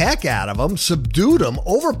the heck out of him, subdued him,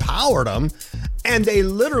 overpowered him, and they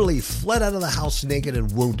literally fled out of the house naked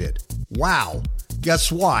and wounded. Wow.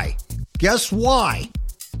 Guess why? Guess why?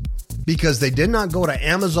 Because they did not go to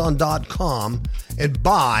Amazon.com and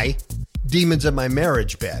buy Demons in My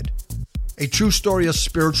Marriage Bed, a true story of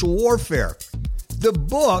spiritual warfare. The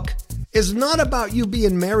book is not about you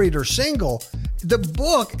being married or single. The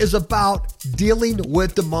book is about dealing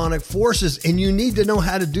with demonic forces, and you need to know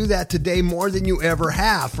how to do that today more than you ever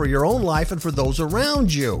have for your own life and for those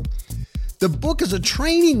around you. The book is a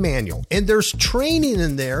training manual, and there's training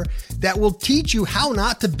in there that will teach you how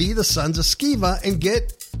not to be the sons of Sceva and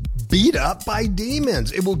get beat up by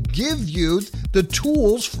demons. It will give you the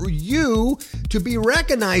tools for you to be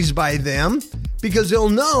recognized by them, because they'll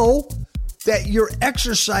know that you're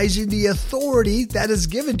exercising the authority that is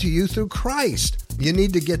given to you through Christ. You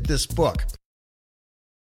need to get this book.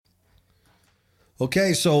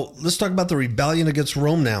 Okay, so let's talk about the rebellion against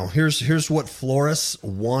Rome now. Here's what Florus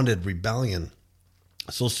wanted: rebellion.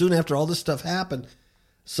 So soon after all this stuff happened,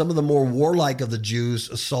 some of the more warlike of the Jews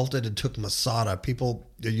assaulted and took Masada. People,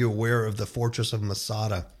 are you aware of the fortress of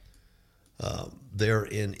Masada there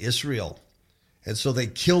in Israel? And so they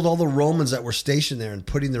killed all the Romans that were stationed there and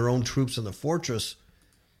putting their own troops in the fortress.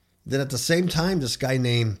 Then at the same time, this guy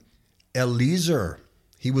named Eleazar,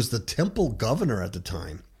 he was the temple governor at the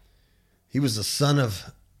time. He was the son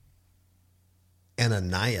of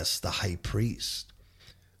Ananias, the high priest.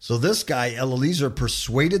 So this guy, Eleazar,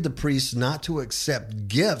 persuaded the priests not to accept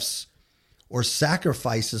gifts or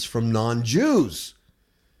sacrifices from non-Jews.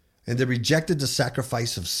 And they rejected the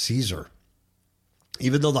sacrifice of Caesar.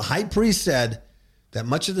 Even though the high priest said that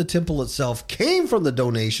much of the temple itself came from the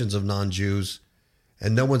donations of non-Jews,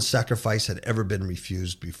 and no one's sacrifice had ever been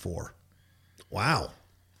refused before. Wow.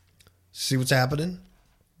 See what's happening?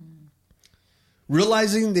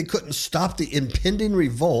 Realizing they couldn't stop the impending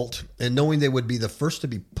revolt and knowing they would be the first to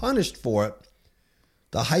be punished for it,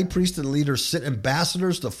 the high priest and leaders sent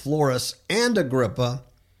ambassadors to Florus and Agrippa.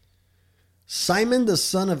 Simon, the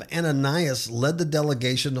son of Ananias, led the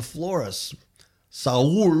delegation to Florus.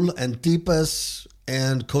 Saul, Antipas,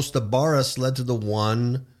 and Costobarus led to the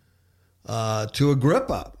one to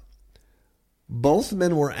Agrippa. Both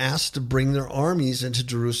men were asked to bring their armies into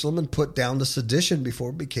Jerusalem and put down the sedition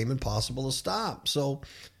before it became impossible to stop. So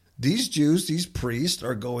these Jews, these priests,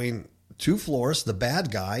 are going to Florus, the bad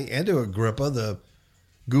guy, and to Agrippa, the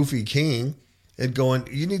goofy king, and going,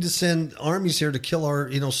 "You need to send armies here to kill our,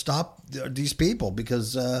 stop these people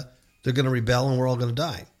because they're going to rebel and we're all going to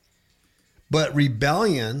die." But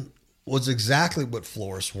rebellion was exactly what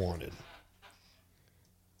Florus wanted.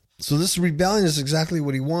 So this rebellion is exactly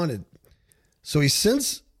what he wanted. So he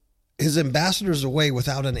sends his ambassadors away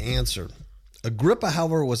without an answer. Agrippa,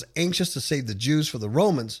 however, was anxious to save the Jews for the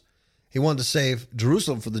Romans. He wanted to save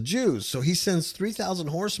Jerusalem for the Jews. So he sends 3,000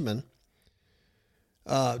 horsemen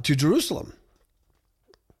to Jerusalem.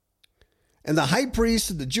 And the high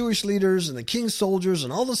priests and the Jewish leaders and the king's soldiers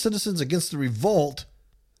and all the citizens against the revolt,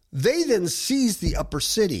 they then seize the upper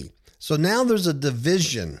city. So now there's a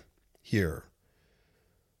division here.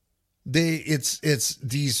 It's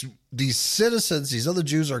these citizens, these other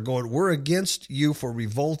Jews are going, "We're against you for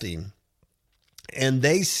revolting." And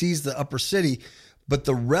they seize the upper city. But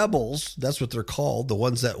the rebels, that's what they're called, the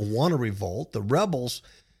ones that want to revolt, the rebels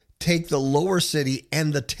take the lower city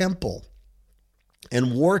and the temple.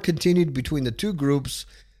 And war continued between the two groups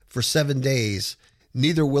for 7 days,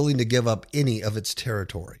 neither willing to give up any of its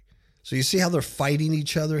territory. So you see how they're fighting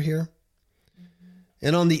each other here?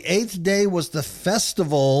 And on the 8th day was the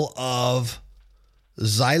festival of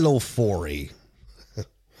Xylophory.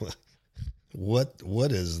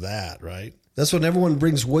 What is that, right? That's when everyone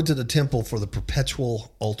brings wood to the temple for the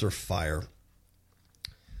perpetual altar fire.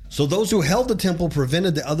 So those who held the temple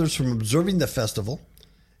prevented the others from observing the festival.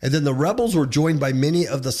 And then the rebels were joined by many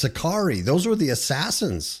of the Sicarii. Those were the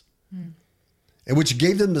assassins. And which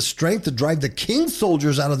gave them the strength to drive the king's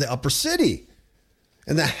soldiers out of the upper city.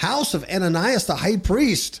 And the house of Ananias, the high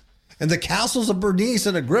priest, and the castles of Bernice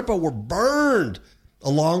and Agrippa were burned,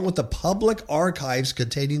 along with the public archives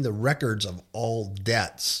containing the records of all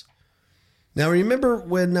debts. Now, remember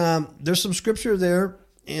when there's some scripture there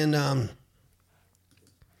in our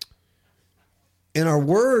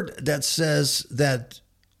word that says that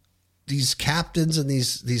these captains and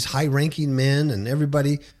these high-ranking men and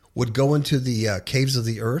everybody would go into the caves of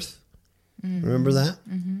the earth. Mm-hmm. Remember that?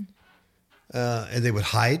 Mm-hmm. And they would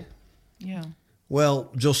hide. Yeah.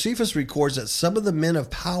 Well, Josephus records that some of the men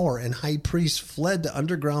of power and high priests fled to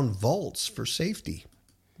underground vaults for safety.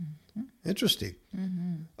 Mm-hmm. Interesting.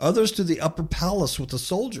 Mm-hmm. Others to the upper palace with the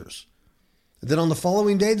soldiers. And then on the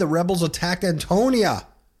following day, the rebels attacked Antonia.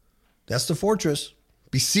 That's the fortress.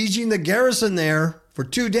 Besieging the garrison there for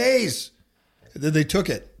 2 days. And then they took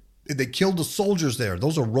it. And they killed the soldiers there.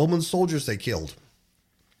 Those are Roman soldiers they killed.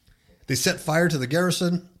 They set fire to the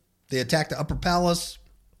garrison. They attacked the upper palace.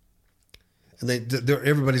 And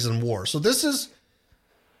everybody's in war. So this is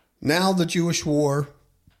now the Jewish war.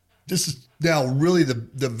 This is now really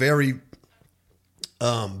the very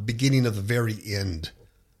beginning of the very end.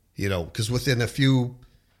 You know, because within a few,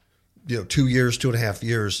 2 years, 2.5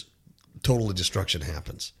 years, total destruction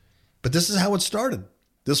happens. But this is how it started.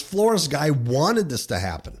 This Flores guy wanted this to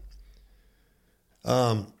happen.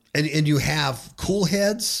 And you have cool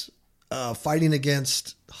heads fighting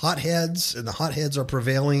against hot heads, and the hot heads are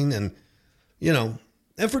prevailing, and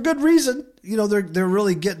and for good reason. They're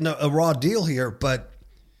really getting a raw deal here, but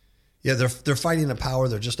yeah, they're fighting a power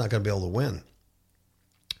they're just not going to be able to win.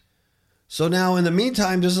 So now, in the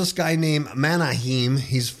meantime, there's this guy named Menahem.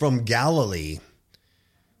 He's from Galilee.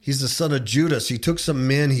 He's the son of Judas. He took some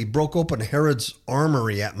men. He broke open Herod's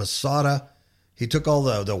armory at Masada. He took all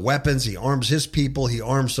the weapons. He arms his people. He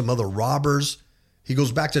arms some other robbers. He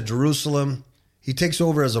goes back to Jerusalem. He takes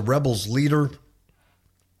over as a rebels leader.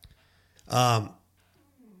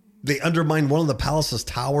 They undermine one of the palace's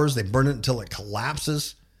towers. They burn it until it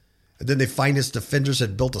collapses. And then they find its defenders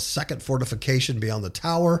had built a second fortification beyond the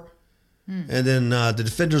tower. And then the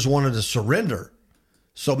defenders wanted to surrender.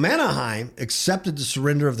 So Menahem accepted the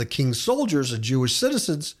surrender of the king's soldiers and Jewish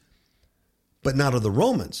citizens, but not of the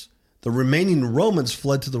Romans. The remaining Romans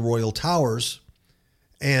fled to the royal towers,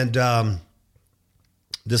 and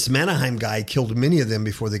this Menahem guy killed many of them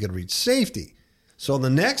before they could reach safety. So on the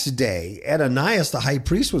next day, Ananias, the high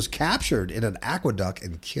priest, was captured in an aqueduct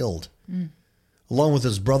and killed, along with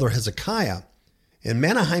his brother Hezekiah. And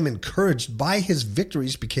Menahem, encouraged by his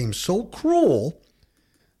victories, became so cruel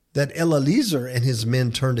that Eliezer and his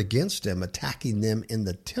men turned against him, attacking them in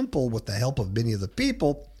the temple with the help of many of the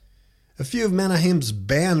people. A few of Menahem's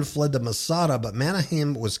band fled to Masada, but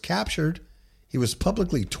Menahem was captured. He was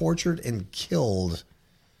publicly tortured and killed.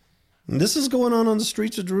 And this is going on the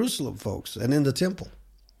streets of Jerusalem, folks, and in the temple.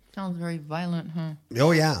 Sounds very violent, huh?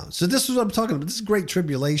 Oh, yeah. So this is what I'm talking about. This is great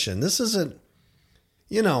tribulation. This isn't,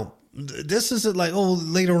 this isn't like,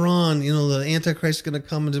 later on, the Antichrist is going to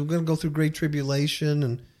come and we're going to go through great tribulation.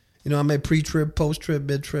 And, I made pre-trib, post-trib,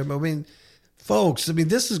 mid-trib. I mean, folks,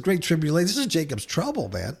 this is great tribulation. This is Jacob's trouble,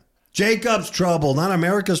 man. Jacob's trouble, not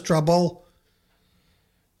America's trouble.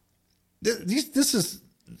 This is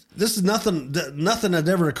nothing that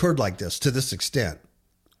ever occurred like this to this extent.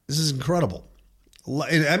 This is incredible.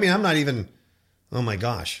 I mean, I'm not even, oh my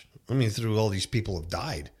gosh. Through all these people have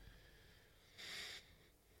died.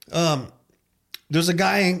 There's a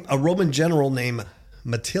guy, a Roman general named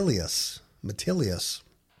Metilius.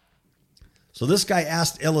 So this guy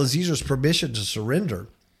asked Eliezer's permission to surrender,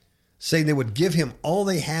 saying they would give him all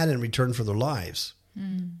they had in return for their lives.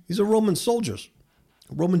 These are Roman soldiers,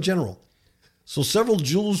 a Roman general. So several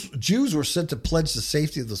Jews were sent to pledge the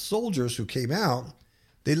safety of the soldiers who came out.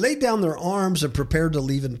 They laid down their arms and prepared to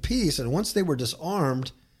leave in peace. And once they were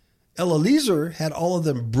disarmed, Eliezer had all of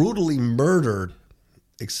them brutally murdered,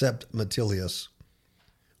 except Metilius,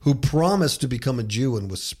 who promised to become a Jew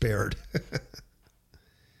and was spared.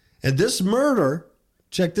 And this murder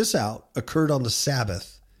check this out, occurred on the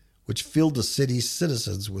Sabbath, which filled the city's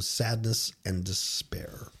citizens with sadness and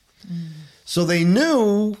despair. So they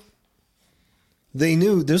knew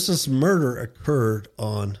this murder occurred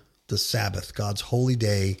on the Sabbath, God's holy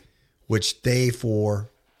day, which they for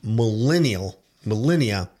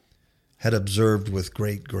millennia had observed with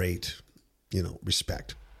great,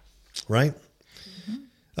 respect. Right?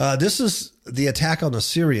 Mm-hmm. This is the attack on the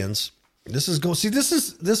Syrians. This is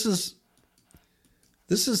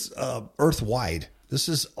earth-wide. This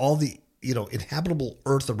is all the, inhabitable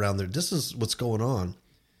earth around there. This is what's going on.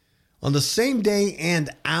 On the same day and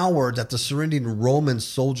hour that the surrendering Roman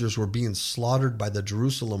soldiers were being slaughtered by the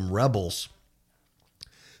Jerusalem rebels,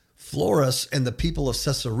 Florus and the people of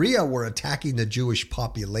Caesarea were attacking the Jewish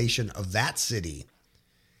population of that city,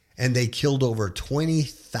 and they killed over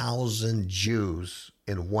 20,000 Jews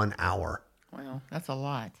in 1 hour. Wow, that's a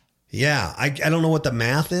lot. Yeah, I don't know what the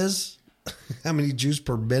math is, how many Jews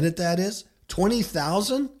per minute that is.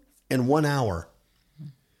 20,000 in 1 hour.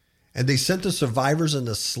 And they sent the survivors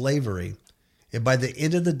into slavery, and by the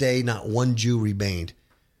end of the day, not one Jew remained.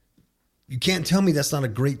 You can't tell me that's not a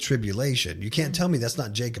great tribulation. You can't tell me that's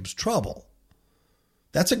not Jacob's trouble.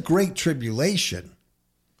 That's a great tribulation.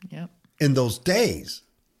 Yep. In those days.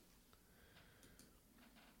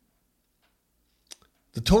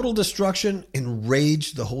 The total destruction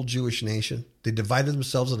enraged the whole Jewish nation. They divided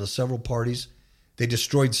themselves into several parties. They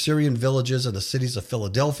destroyed Syrian villages in the cities of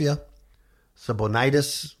Philadelphia,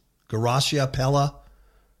 Sabonitis, Geracia, Pella,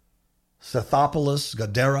 Scythopolis,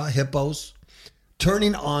 Gadara, Hippos.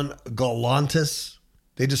 Turning on Galantis,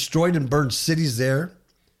 they destroyed and burned cities there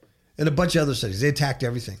and a bunch of other cities. They attacked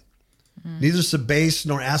everything. Neither Sabais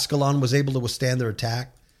nor Ascalon was able to withstand their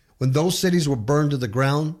attack. When those cities were burned to the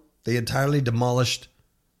ground, they entirely demolished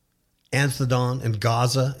Anthedon and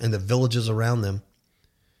Gaza and the villages around them.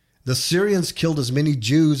 The Syrians killed as many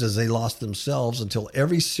Jews as they lost themselves until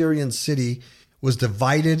every Syrian city was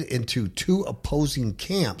divided into two opposing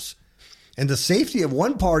camps, and the safety of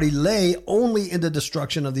one party lay only in the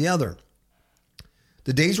destruction of the other.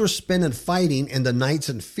 The days were spent in fighting and the nights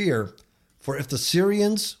in fear, for if the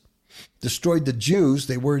Syrians destroyed the Jews,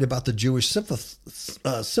 they worried about the Jewish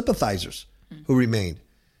sympathizers who remained.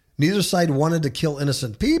 Neither side wanted to kill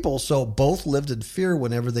innocent people, so both lived in fear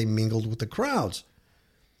whenever they mingled with the crowds.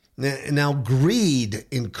 Now greed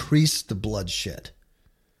increased the bloodshed,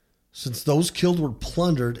 since those killed were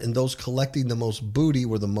plundered and those collecting the most booty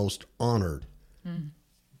were the most honored.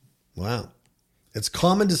 Wow. It's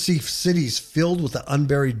common to see cities filled with the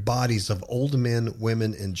unburied bodies of old men,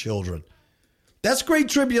 women, and children. That's great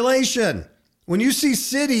tribulation. When you see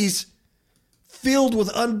cities filled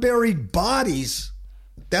with unburied bodies,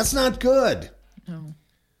 that's not good. No.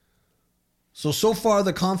 So far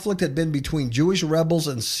the conflict had been between Jewish rebels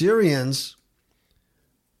and Syrians.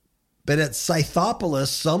 But at Scythopolis,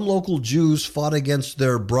 some local Jews fought against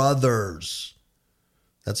their brothers.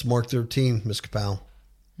 That's Mark 13, Ms. Kapow.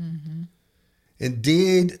 Mm-hmm.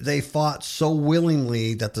 Indeed, they fought so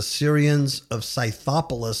willingly that the Syrians of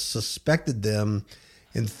Scythopolis suspected them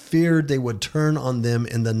and feared they would turn on them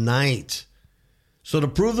in the night. So to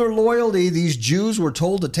prove their loyalty, these Jews were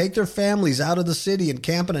told to take their families out of the city and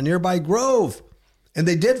camp in a nearby grove. And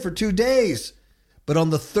they did for 2 days. But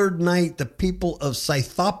on the third night, the people of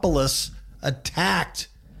Scythopolis attacked,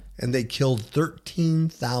 and they killed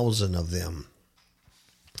 13,000 of them.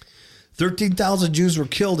 13,000 Jews were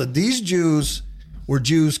killed, and these Jews were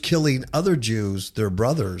Jews killing other Jews, their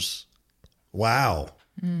brothers. Wow.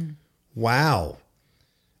 Wow.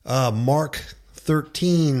 Mark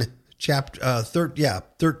 13, chapter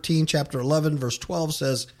 11, verse 12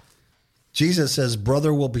 says, Jesus says,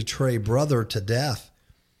 brother will betray brother to death,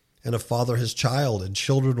 and a father his child, and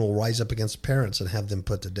children will rise up against parents and have them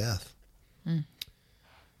put to death. I'm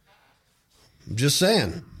just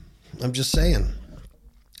saying.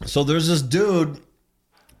 So there's this dude.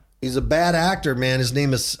 He's a bad actor, man. His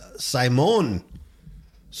name is Simon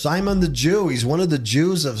the Jew. He's one of the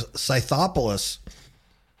Jews of Scythopolis.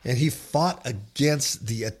 And he fought against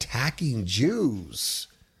the attacking Jews.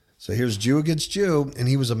 So here's Jew against Jew. And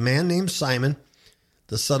he was a man named Simon,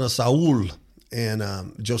 the son of Saul. And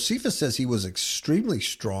Josephus says he was extremely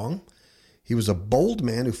strong. He was a bold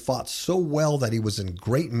man who fought so well that he was in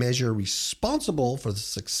great measure responsible for the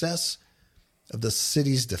success of the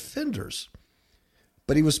city's defenders.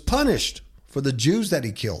 But he was punished for the Jews that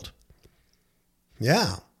he killed.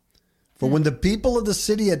 Yeah. For when the people of the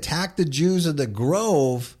city attacked the Jews in the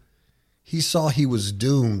grove, he saw he was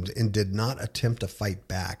doomed and did not attempt to fight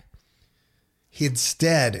back.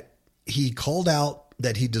 Instead, he called out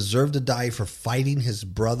that he deserved to die for fighting his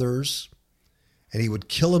brothers and he would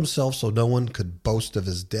kill himself so no one could boast of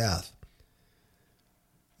his death.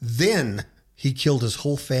 Then he killed his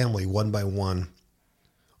whole family one by one,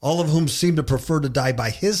 all of whom seemed to prefer to die by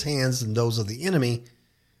his hands than those of the enemy.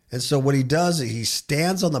 And so what he does is he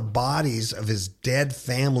stands on the bodies of his dead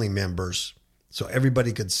family members so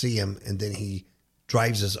everybody could see him, and then he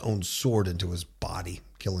drives his own sword into his body,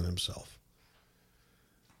 killing himself.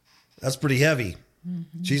 That's pretty heavy.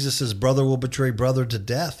 Mm-hmm. Jesus says brother will betray brother to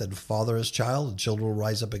death, and father his child, and children will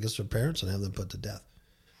rise up against their parents and have them put to death.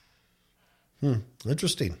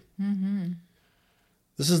 Interesting. Mm-hmm.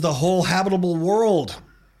 This is the whole habitable world.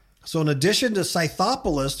 So in addition to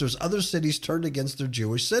Scythopolis, there's other cities turned against their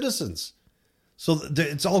Jewish citizens. So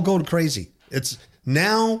it's all going crazy. It's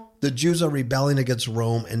now the Jews are rebelling against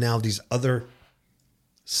Rome, and now these other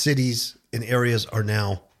cities and areas are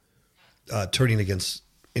now turning against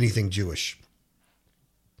anything Jewish.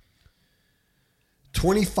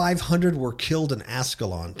 2,500 were killed in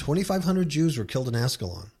Ascalon. 2,500 Jews were killed in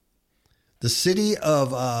Ascalon. The city of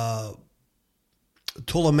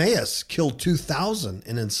Ptolemais killed 2,000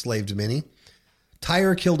 and enslaved many.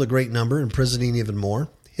 Tyre killed a great number, imprisoning even more.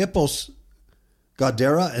 Hippos,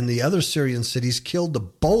 Gadara, and the other Syrian cities killed the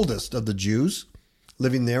boldest of the Jews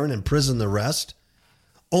living there and imprisoned the rest.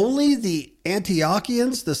 Only the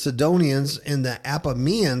Antiochians, the Sidonians, and the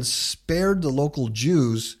Apameans spared the local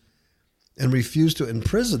Jews and refused to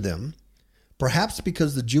imprison them, perhaps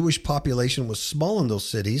because the Jewish population was small in those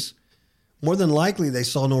cities. More than likely, they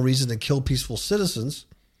saw no reason to kill peaceful citizens.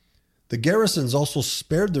 The garrisons also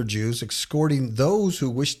spared their Jews, escorting those who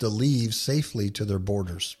wished to leave safely to their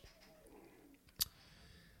borders.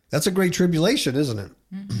 That's a great tribulation, isn't it?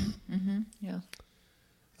 Mm-hmm. Mm-hmm.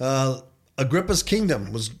 Yeah. Agrippa's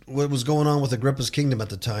kingdom was what was going on with Agrippa's kingdom at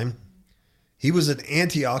the time. He was at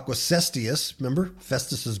Antioch with Cestius, remember,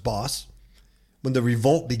 Festus's boss, when the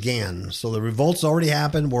revolt began. So the revolt's already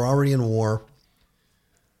happened. We're already in war.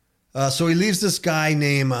 So he leaves this guy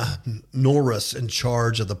named Norus in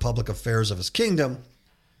charge of the public affairs of his kingdom.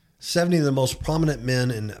 70 of the most prominent men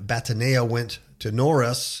in Batanea went to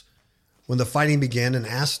Norus when the fighting began and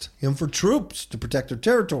asked him for troops to protect their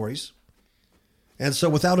territories. And so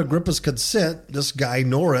without Agrippa's consent, this guy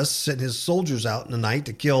Norus sent his soldiers out in the night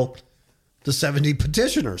to kill the 70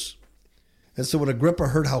 petitioners. And so when Agrippa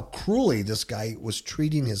heard how cruelly this guy was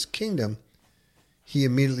treating his kingdom, he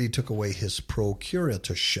immediately took away his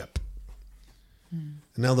procuratorship.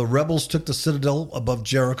 Now the rebels took the citadel above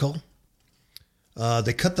Jericho.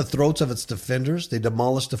 They cut the throats of its defenders. They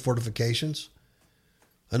demolished the fortifications.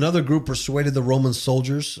 Another group persuaded the Roman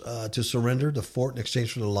soldiers to surrender the fort in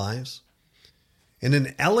exchange for their lives. And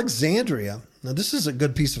in Alexandria, now this is a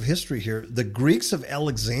good piece of history here, the Greeks of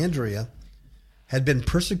Alexandria had been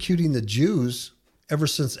persecuting the Jews ever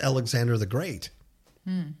since Alexander the Great.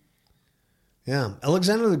 Yeah,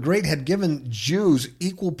 Alexander the Great had given Jews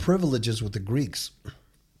equal privileges with the Greeks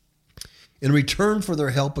in return for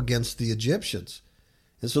their help against the Egyptians.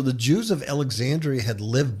 And so the Jews of Alexandria had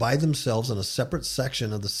lived by themselves in a separate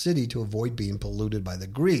section of the city to avoid being polluted by the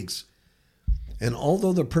Greeks. And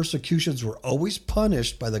although their persecutions were always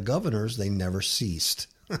punished by the governors, they never ceased.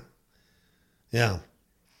 Yeah.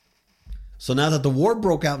 So now that the war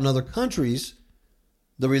broke out in other countries,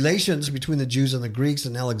 the relations between the Jews and the Greeks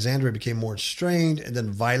in Alexandria became more strained, and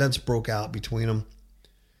then violence broke out between them.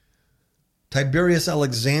 Tiberius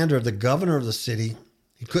Alexander, the governor of the city,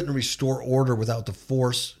 he couldn't restore order without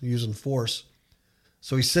using force.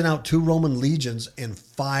 So he sent out 2 Roman legions and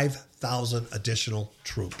 5,000 additional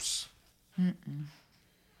troops.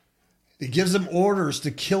 He gives them orders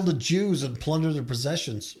to kill the Jews and plunder their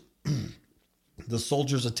possessions. The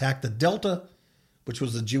soldiers attacked the Delta, which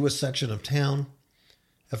was the Jewish section of town.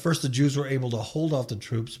 At first, the Jews were able to hold off the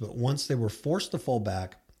troops, but once they were forced to fall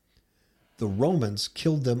back, the Romans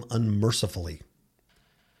killed them unmercifully.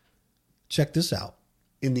 Check this out.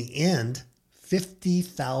 In the end,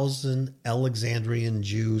 50,000 Alexandrian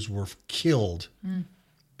Jews were killed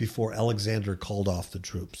before Alexander called off the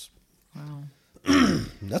troops. Wow.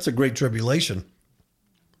 That's a great tribulation.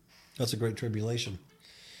 That's a great tribulation.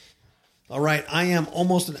 All right, I am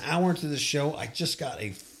almost an hour into the show. I just got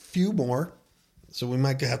a few more, so we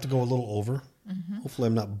might have to go a little over. Hopefully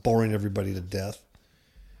I'm not boring everybody to death.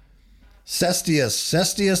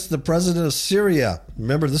 Cestius, the president of Syria.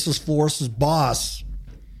 Remember, this is Florus's boss.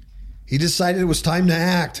 He decided it was time to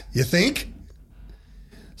act. You think?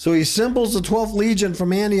 So he assembles the 12th Legion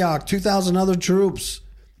from Antioch, 2,000 other troops.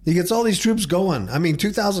 He gets all these troops going. I mean,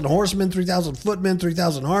 2,000 horsemen, 3,000 footmen,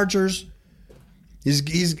 3,000 archers. He's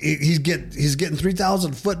getting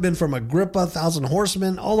 3,000 footmen from Agrippa, 1,000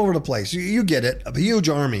 horsemen, all over the place. You get it. A huge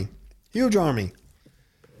army. Huge army.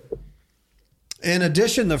 In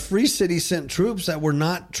addition, the free city sent troops that were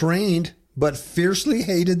not trained but fiercely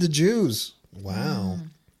hated the Jews. Wow.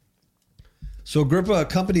 So Agrippa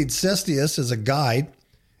accompanied Cestius as a guide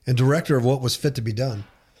and director of what was fit to be done.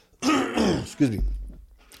 Excuse me.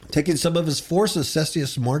 Taking some of his forces,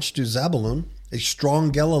 Cestius marched to Zabulon, a strong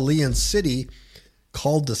Galilean city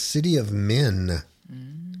called the City of Men.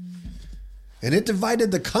 And it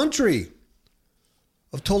divided the country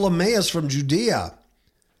of Ptolemais from Judea.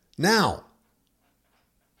 Now,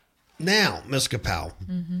 Miss Kapow,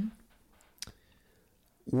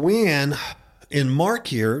 when in Mark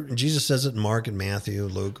here, Jesus says it in Mark and Matthew,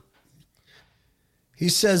 Luke, he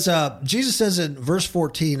says, Jesus says in verse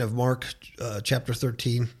 14 of Mark chapter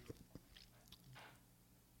 13,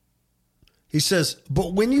 he says,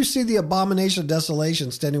 but when you see the abomination of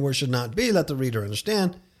desolation standing where it should not be, let the reader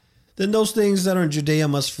understand, then those things that are in Judea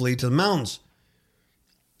must flee to the mountains.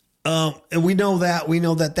 And we know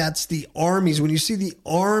that that's the armies. When you see the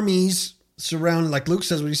armies surrounding, like Luke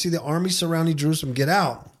says, when you see the armies surrounding Jerusalem, get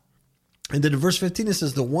out. And then in verse 15, it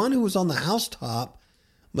says, the one who is on the housetop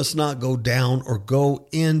must not go down or go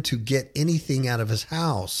in to get anything out of his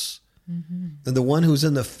house. And the one who's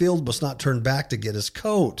in the field must not turn back to get his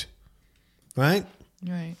coat. Right?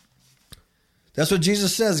 Right. That's what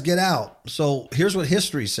Jesus says, get out. So here's what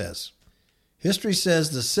history says. History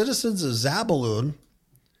says the citizens of Zabulon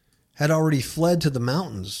had already fled to the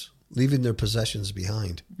mountains, leaving their possessions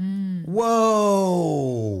behind.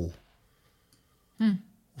 Whoa.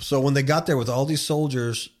 So when they got there with all these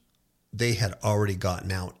soldiers, they had already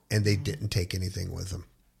gotten out and they didn't take anything with them.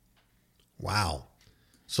 Wow.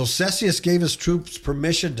 So Cestius gave his troops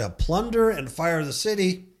permission to plunder and fire the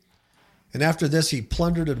city. And after this, he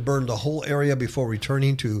plundered and burned the whole area before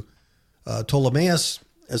returning to Ptolemais.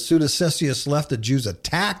 As soon as Cestius left, the Jews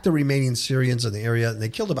attacked the remaining Syrians in the area, and they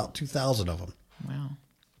killed about 2,000 of them. Wow.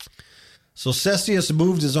 So Cestius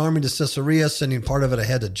moved his army to Caesarea, sending part of it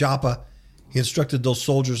ahead to Joppa. He instructed those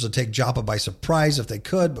soldiers to take Joppa by surprise if they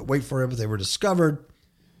could, but wait for it if they were discovered.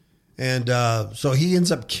 And so he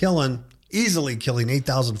ends up easily killing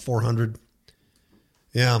 8,400.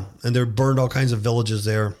 Yeah, and they burned all kinds of villages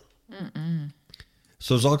there.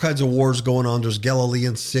 So there's all kinds of wars going on. There's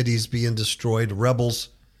Galilean cities being destroyed. Rebels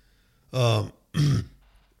are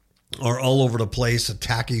all over the place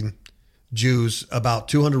attacking Jews. About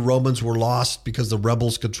 200 Romans were lost because the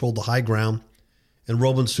rebels controlled the high ground. And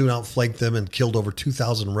Romans soon outflanked them and killed over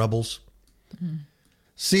 2,000 rebels.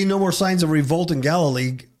 Seeing no more signs of revolt in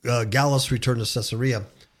Galilee, Gallus returned to Caesarea.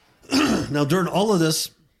 Now, during all of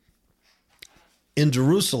this in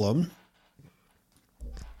Jerusalem,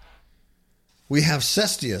 we have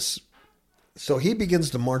Cestius. So he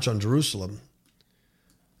begins to march on Jerusalem,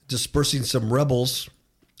 dispersing some rebels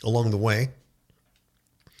along the way.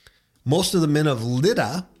 Most of the men of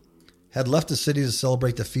Lydda had left the city to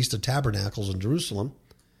celebrate the Feast of Tabernacles in Jerusalem.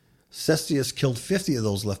 Cestius killed 50 of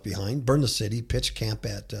those left behind, burned the city, pitched camp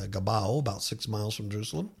at Gabao, about 6 miles from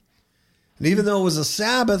Jerusalem. And even though it was a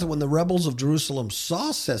Sabbath, when the rebels of Jerusalem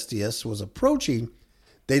saw Cestius was approaching,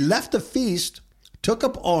 they left the feast, took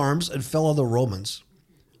up arms, and fell on the Romans.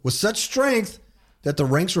 With such strength that the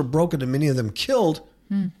ranks were broken and many of them killed,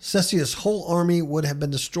 Cestius' whole army would have been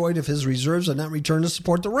destroyed if his reserves had not returned to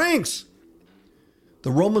support the ranks.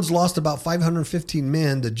 The Romans lost about 515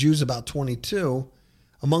 men, the Jews about 22.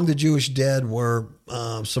 Among the Jewish dead were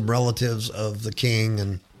some relatives of the king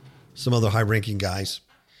and some other high-ranking guys.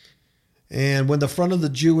 And when the front of the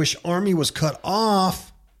Jewish army was cut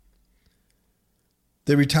off,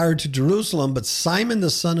 they retired to Jerusalem, but Simon, the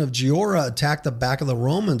son of Giora, attacked the back of the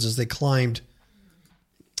Romans as they climbed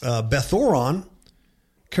Bethoron,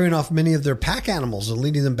 carrying off many of their pack animals and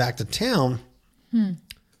leading them back to town.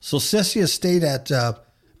 So Cestius stayed at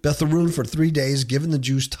Bethoron for 3 days, giving the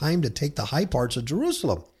Jews time to take the high parts of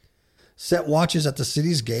Jerusalem, set watches at the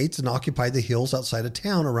city's gates, and occupied the hills outside of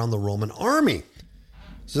town around the Roman army.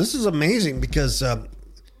 So this is amazing because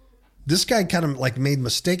this guy kind of like made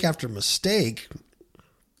mistake after mistake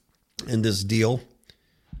in this deal.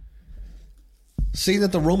 Seeing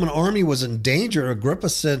that the Roman army was in danger, Agrippa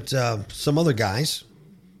sent some other guys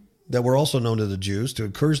that were also known to the Jews to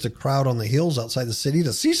encourage the crowd on the hills outside the city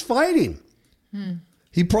to cease fighting.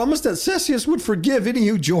 He promised that Cestius would forgive any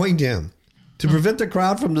who joined him. To prevent the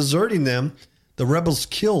crowd from deserting them, the rebels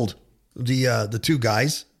killed the two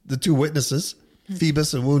guys, the two witnesses,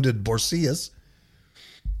 Phoebus and wounded Borsius.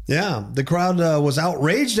 Yeah, the crowd was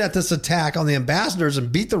outraged at this attack on the ambassadors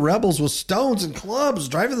and beat the rebels with stones and clubs,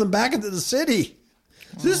 driving them back into the city.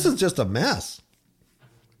 Wow. This is just a mess.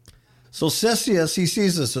 So Cestius, he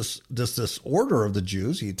sees this order of the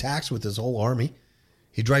Jews. He attacks with his whole army.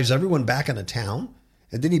 He drives everyone back into town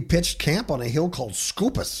And then he pitched camp on a hill called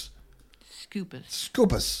Scopus.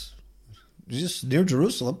 Scopus, just near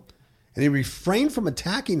Jerusalem. And he refrained from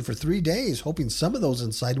attacking for 3 days, hoping some of those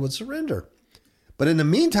inside would surrender. But in the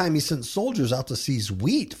meantime, he sent soldiers out to seize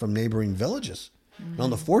wheat from neighboring villages. And on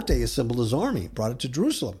the 4th day, he assembled his army, brought it to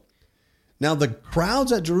Jerusalem. Now, the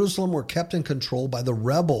crowds at Jerusalem were kept in control by the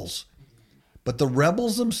rebels. But the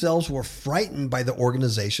rebels themselves were frightened by the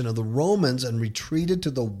organization of the Romans and retreated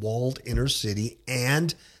to the walled inner city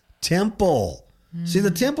and temple. See,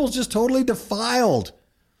 the temple's just totally defiled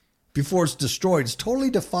before it's destroyed. It's totally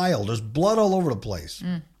defiled. There's blood all over the place.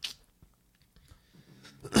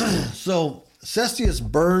 So Cestius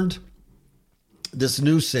burned this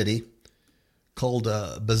new city called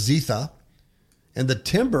Bezetha, and the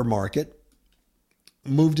timber market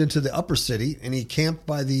moved into the upper city, and he camped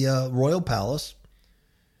by the royal palace.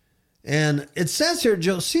 And it says here,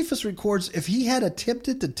 Josephus records, if he had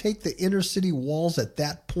attempted to take the inner city walls at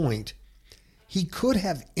that point, he could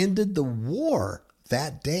have ended the war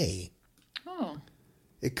that day. Oh.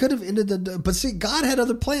 It could have ended but see, God had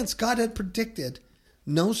other plans. God had predicted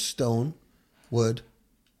no stone would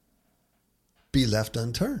be left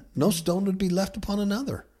unturned. No stone would be left upon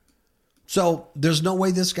another. So there's no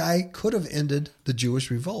way this guy could have ended the Jewish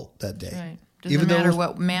revolt that day. Right. Doesn't matter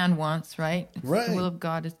what man wants, right? It's right. The will of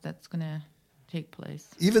God that's going to take place.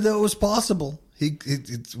 Even though it was possible,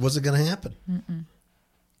 it wasn't going to happen. Mm-mm.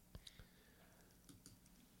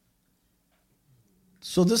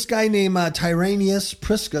 So this guy named Tyrannus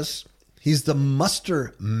Priscus, he's the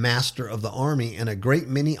muster master of the army, and a great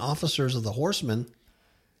many officers of the horsemen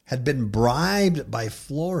had been bribed by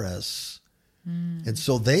Florus. And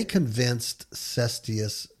so they convinced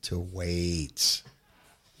Cestius to wait.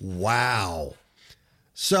 Wow.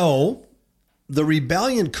 So the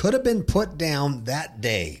rebellion could have been put down that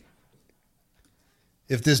day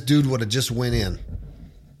if this dude would have just went in.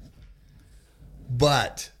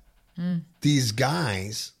 But these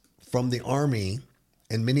guys from the army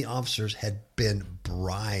and many officers had been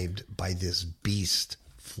bribed by this beast,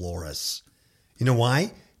 Florus. You know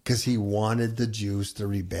why? Because he wanted the Jews to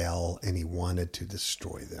rebel and he wanted to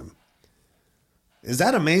destroy them. Is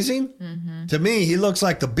that amazing? Mm-hmm. To me, he looks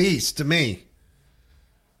like the beast to me.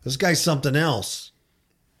 This guy's something else.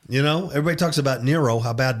 You know, everybody talks about Nero,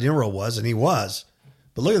 how bad Nero was, and he was.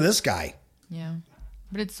 But look at this guy. Yeah.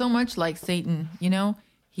 But it's so much like Satan, you know?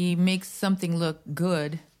 He makes something look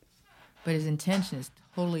good, but his intention is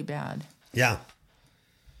totally bad. Yeah.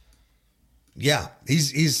 Yeah,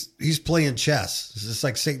 he's playing chess. It's just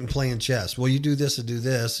like Satan playing chess. Well, you do this and do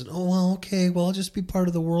this. And, oh, well, okay, well, I'll just be part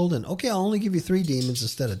of the world. And, okay, I'll only give you 3 demons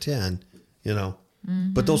instead of 10, you know.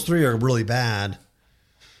 Mm-hmm. But those 3 are really bad.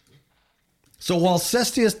 So while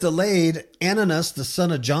Cestius delayed, Ananus, the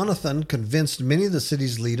son of Jonathan, convinced many of the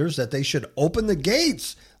city's leaders that they should open the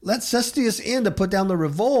gates. Let Cestius in to put down the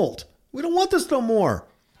revolt. We don't want this no more.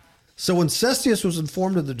 So when Cestius was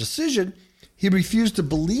informed of the decision, he refused to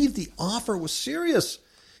believe the offer was serious.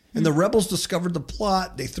 And the rebels discovered the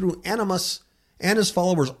plot. They threw Animus and his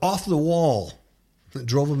followers off the wall and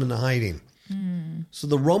drove them into hiding. So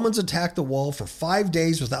the Romans attacked the wall for 5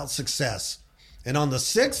 days without success. And on the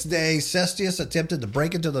 6th day, Cestius attempted to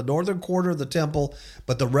break into the northern quarter of the temple,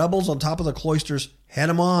 but the rebels on top of the cloisters had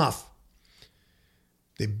him off.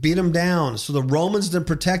 They beat him down. So the Romans then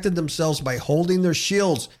protected themselves by holding their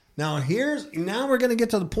shields. Now we're going to get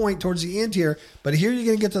to the point towards the end here, but here you're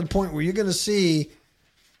going to get to the point where you're going to see,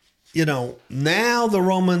 you know, now the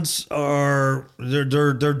Romans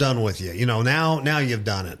they're done with you. You know, now you've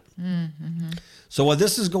done it. Mm-hmm. So while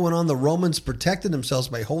this is going on, the Romans protected themselves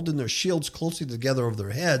by holding their shields closely together over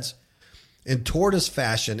their heads in tortoise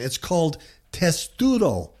fashion. It's called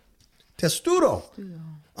testudo. Testudo.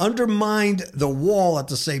 Undermined the wall at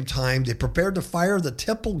the same time. They prepared to fire the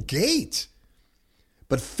temple gate.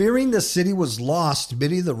 But fearing the city was lost,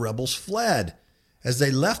 many of the rebels fled. As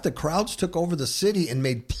they left, the crowds took over the city and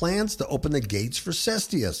made plans to open the gates for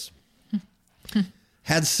Cestius.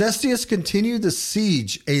 Had Cestius continued the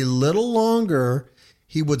siege a little longer,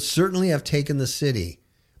 he would certainly have taken the city.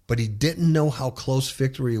 But he didn't know how close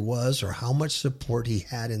victory was or how much support he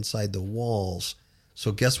had inside the walls.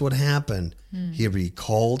 So guess what happened? He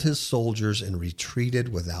recalled his soldiers and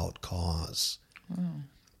retreated without cause.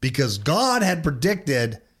 Because God had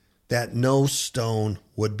predicted that no stone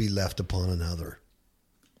would be left upon another.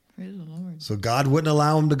 Praise the Lord. So God wouldn't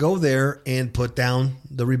allow him to go there and put down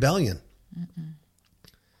the rebellion.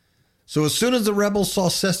 So as soon as the rebels saw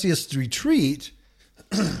Cestius retreat,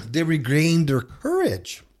 they regained their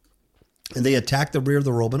courage. And they attacked the rear of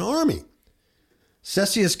the Roman army.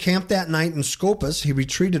 Cestius camped that night in Scopus. He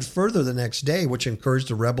retreated further the next day, which encouraged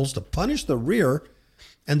the rebels to punish the rear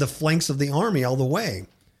and the flanks of the army all the way.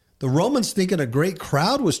 The Romans, thinking a great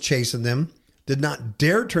crowd was chasing them, did not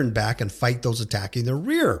dare turn back and fight those attacking their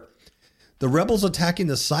rear. The rebels attacking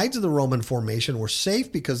the sides of the Roman formation were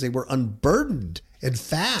safe because they were unburdened and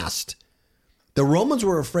fast. The Romans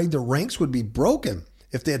were afraid their ranks would be broken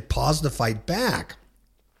if they had paused to fight back.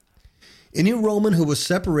 Any Roman who was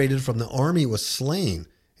separated from the army was slain,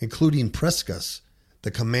 including Priscus,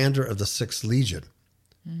 the commander of the 6th Legion,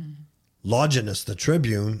 Longinus, the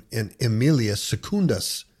tribune, and Aemilius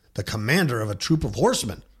Secundus, the commander of a troop of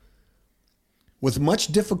horsemen. With much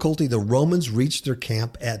difficulty, the Romans reached their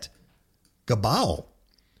camp at Gabao.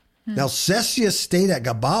 Now, Cestius stayed at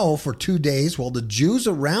Gabao for 2 days while the Jews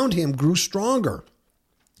around him grew stronger.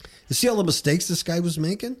 You see all the mistakes this guy was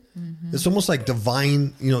making? It's almost like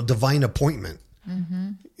divine appointment.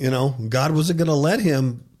 God wasn't going to let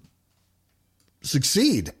him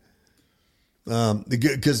succeed.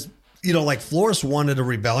 Because, like Florus wanted a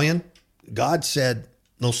rebellion. God said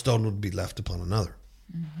no stone would be left upon another.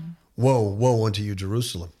 Woe unto you,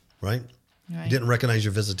 Jerusalem, right? You didn't recognize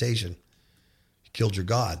your visitation. You killed your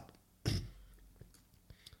God.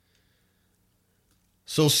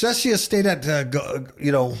 So Cestius stayed at,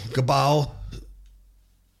 Gabao.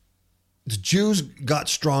 The Jews got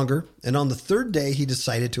stronger, and on the 3rd day, he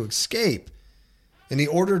decided to escape. And he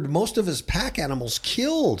ordered most of his pack animals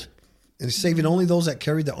killed, and saving only those that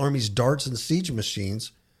carried the army's darts and siege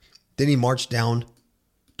machines. Then he marched down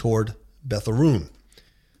toward Beth-Arun.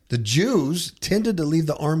 The Jews tended to leave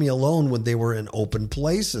the army alone when they were in open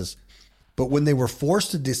places. But when they were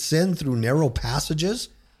forced to descend through narrow passages,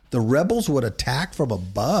 the rebels would attack from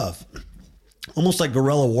above, almost like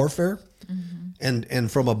guerrilla warfare,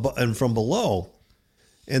 and from below.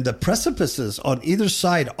 And the precipices on either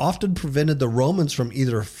side often prevented the Romans from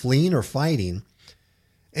either fleeing or fighting.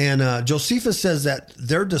 And Josephus says that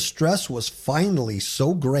their distress was finally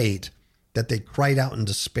so great that they cried out in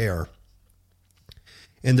despair,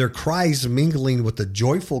 and their cries mingling with the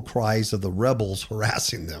joyful cries of the rebels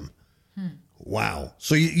harassing them. Wow.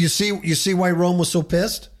 So you see why Rome was so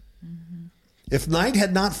pissed? If night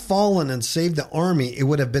had not fallen and saved the army, it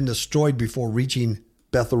would have been destroyed before reaching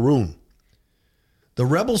Beth-Arun. The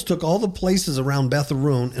rebels took all the places around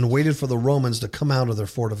Beth-Arun and waited for the Romans to come out of their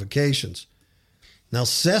fortifications. Now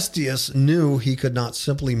Cestius knew he could not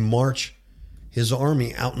simply march his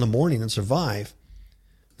army out in the morning and survive.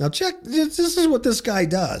 Now check, this is what this guy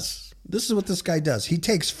does. He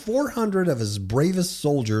takes 400 of his bravest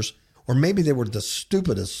soldiers, or maybe they were the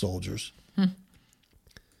stupidest soldiers.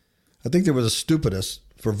 I think they were the stupidest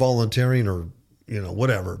for volunteering or,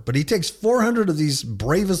 whatever. But he takes 400 of these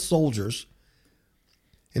bravest soldiers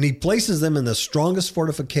and he places them in the strongest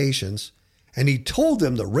fortifications, and he told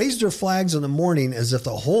them to raise their flags in the morning as if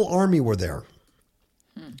the whole army were there.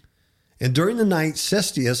 And during the night,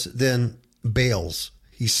 Cestius then bails.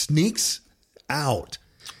 He sneaks out.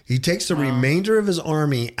 He takes the remainder of his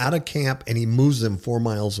army out of camp and he moves them 4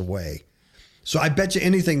 miles away. So I bet you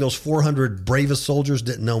anything those 400 bravest soldiers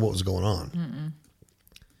didn't know what was going on.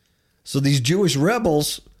 So these Jewish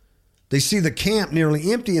rebels, they see the camp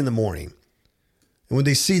nearly empty in the morning. And when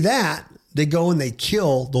they see that, they go and they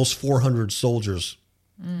kill those 400 soldiers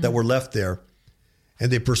that were left there.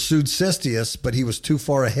 And they pursued Cestius, but he was too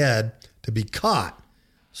far ahead to be caught.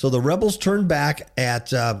 So the rebels turned back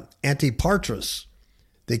at Antipatris.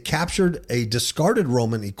 They captured a discarded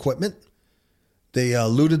Roman equipment. They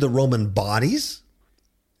looted the Roman bodies.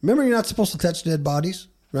 Remember, you're not supposed to touch dead bodies,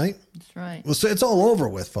 right? That's right. Well, so it's all over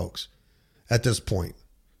with, folks, at this point.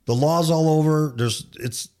 The law's all over.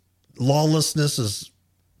 It's lawlessness is,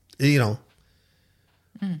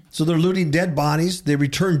 So they're looting dead bodies. They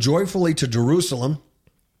returned joyfully to Jerusalem.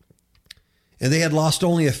 And they had lost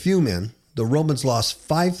only a few men. The Romans lost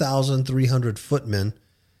 5,300 footmen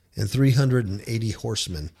and 380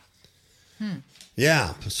 horsemen.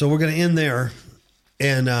 Yeah, so we're going to end there.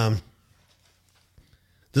 And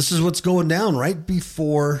this is what's going down right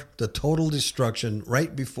before the total destruction,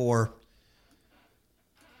 right before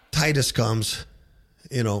Titus comes,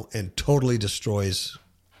 and totally destroys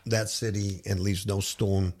that city and leaves no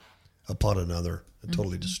stone upon another. It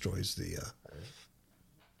totally destroys the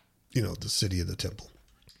city of the temple.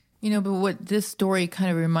 But what this story kind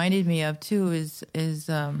of reminded me of too is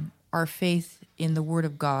our faith in the Word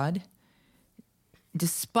of God,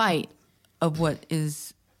 despite of what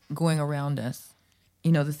is going around us.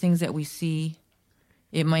 The things that we see,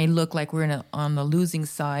 it might look like we're on the losing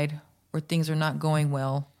side, or things are not going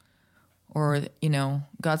well, or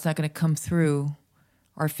God's not going to come through.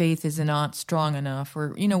 Our faith is not strong enough,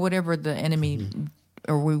 or whatever the enemy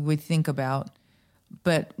or we think about.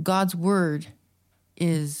 But God's word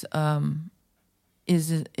is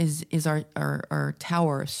is our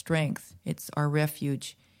tower of strength. It's our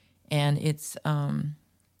refuge, and it's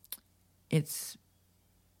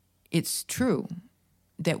true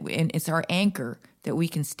and it's our anchor that we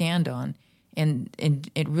can stand on, and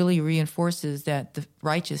it really reinforces that the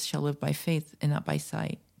righteous shall live by faith and not by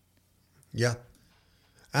sight. Yeah,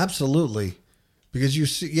 absolutely. Because you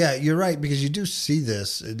see, yeah, you're right. Because you do see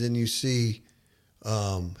this, and then you see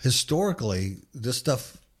historically this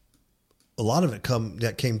stuff. A lot of it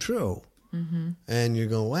came true, and you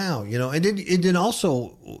go, wow, and then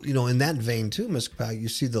also, in that vein too, Ms. Kapow, you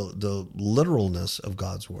see the literalness of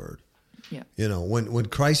God's word. Yeah, when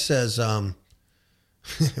Christ says, "One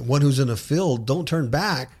who's in a field, don't turn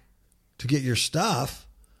back to get your stuff."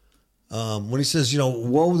 When he says,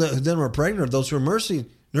 woe that them are pregnant, or those who are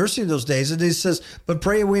nursing those days. And he says, but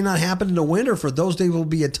pray it will not happen in the winter, for those days will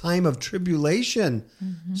be a time of tribulation,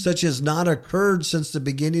 such as not occurred since the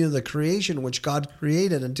beginning of the creation, which God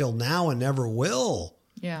created until now and never will.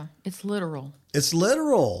 Yeah, it's literal. It's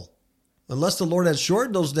literal. Unless the Lord had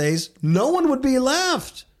shortened those days, no one would be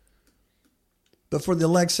left. But for the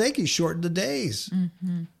elect's sake, he shortened the days.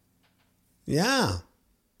 Mm-hmm. Yeah.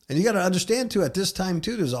 And you got to understand, too, at this time,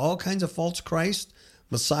 too, there's all kinds of false Christ,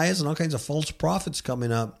 messiahs, and all kinds of false prophets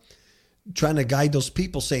coming up, trying to guide those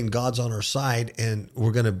people, saying God's on our side and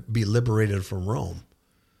we're going to be liberated from Rome.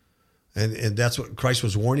 And that's what Christ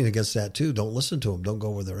was warning against that, too. Don't listen to them. Don't go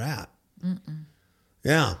where they're at. Mm-mm.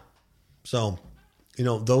 Yeah. So,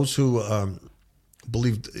 those who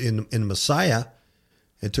believed in Messiah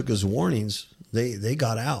and took his warnings, they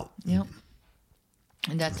got out. Yep.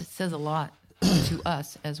 And that says a lot to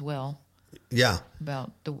us as well. Yeah.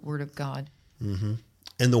 About the word of God. Mm-hmm.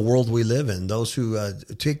 And the world we live in. Those who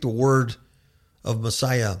take the word of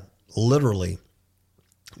Messiah literally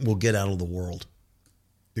will get out of the world.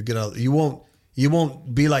 You get out. You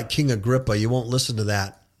won't be like King Agrippa. You won't listen to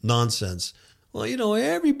that nonsense. Well,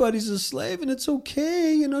 everybody's a slave and it's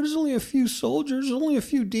okay. There's only a few soldiers, there's only a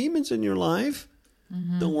few demons in your life.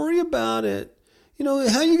 Mm-hmm. Don't worry about it. How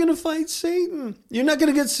are you going to fight Satan? You're not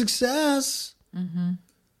going to get success. Mm-hmm.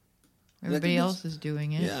 Everybody else is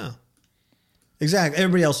doing it. Yeah. Exactly.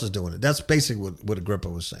 Everybody else is doing it. That's basically what Agrippa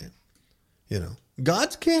was saying.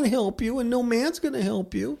 God can't help you and no man's going to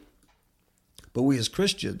help you. But we as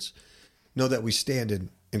Christians know that we stand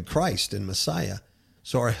in Christ, in Messiah.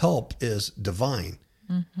 So our help is divine.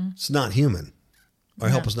 Mm-hmm. It's not human. Our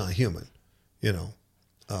help is not human.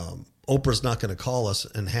 Oprah's not going to call us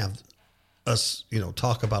and have us,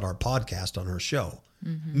 talk about our podcast on her show.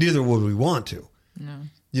 Mm-hmm. Neither would we want to.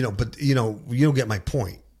 No. But you don't get my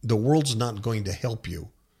point. The world's not going to help you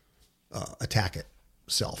attack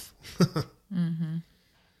itself. Mm-hmm.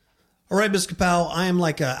 All right, Ms. Kapow, I am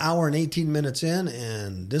like an hour and 18 minutes in,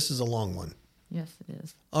 and this is a long one. Yes, it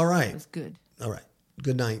is. All right. It was good. All right.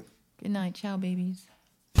 Good night. Good night. Ciao, babies.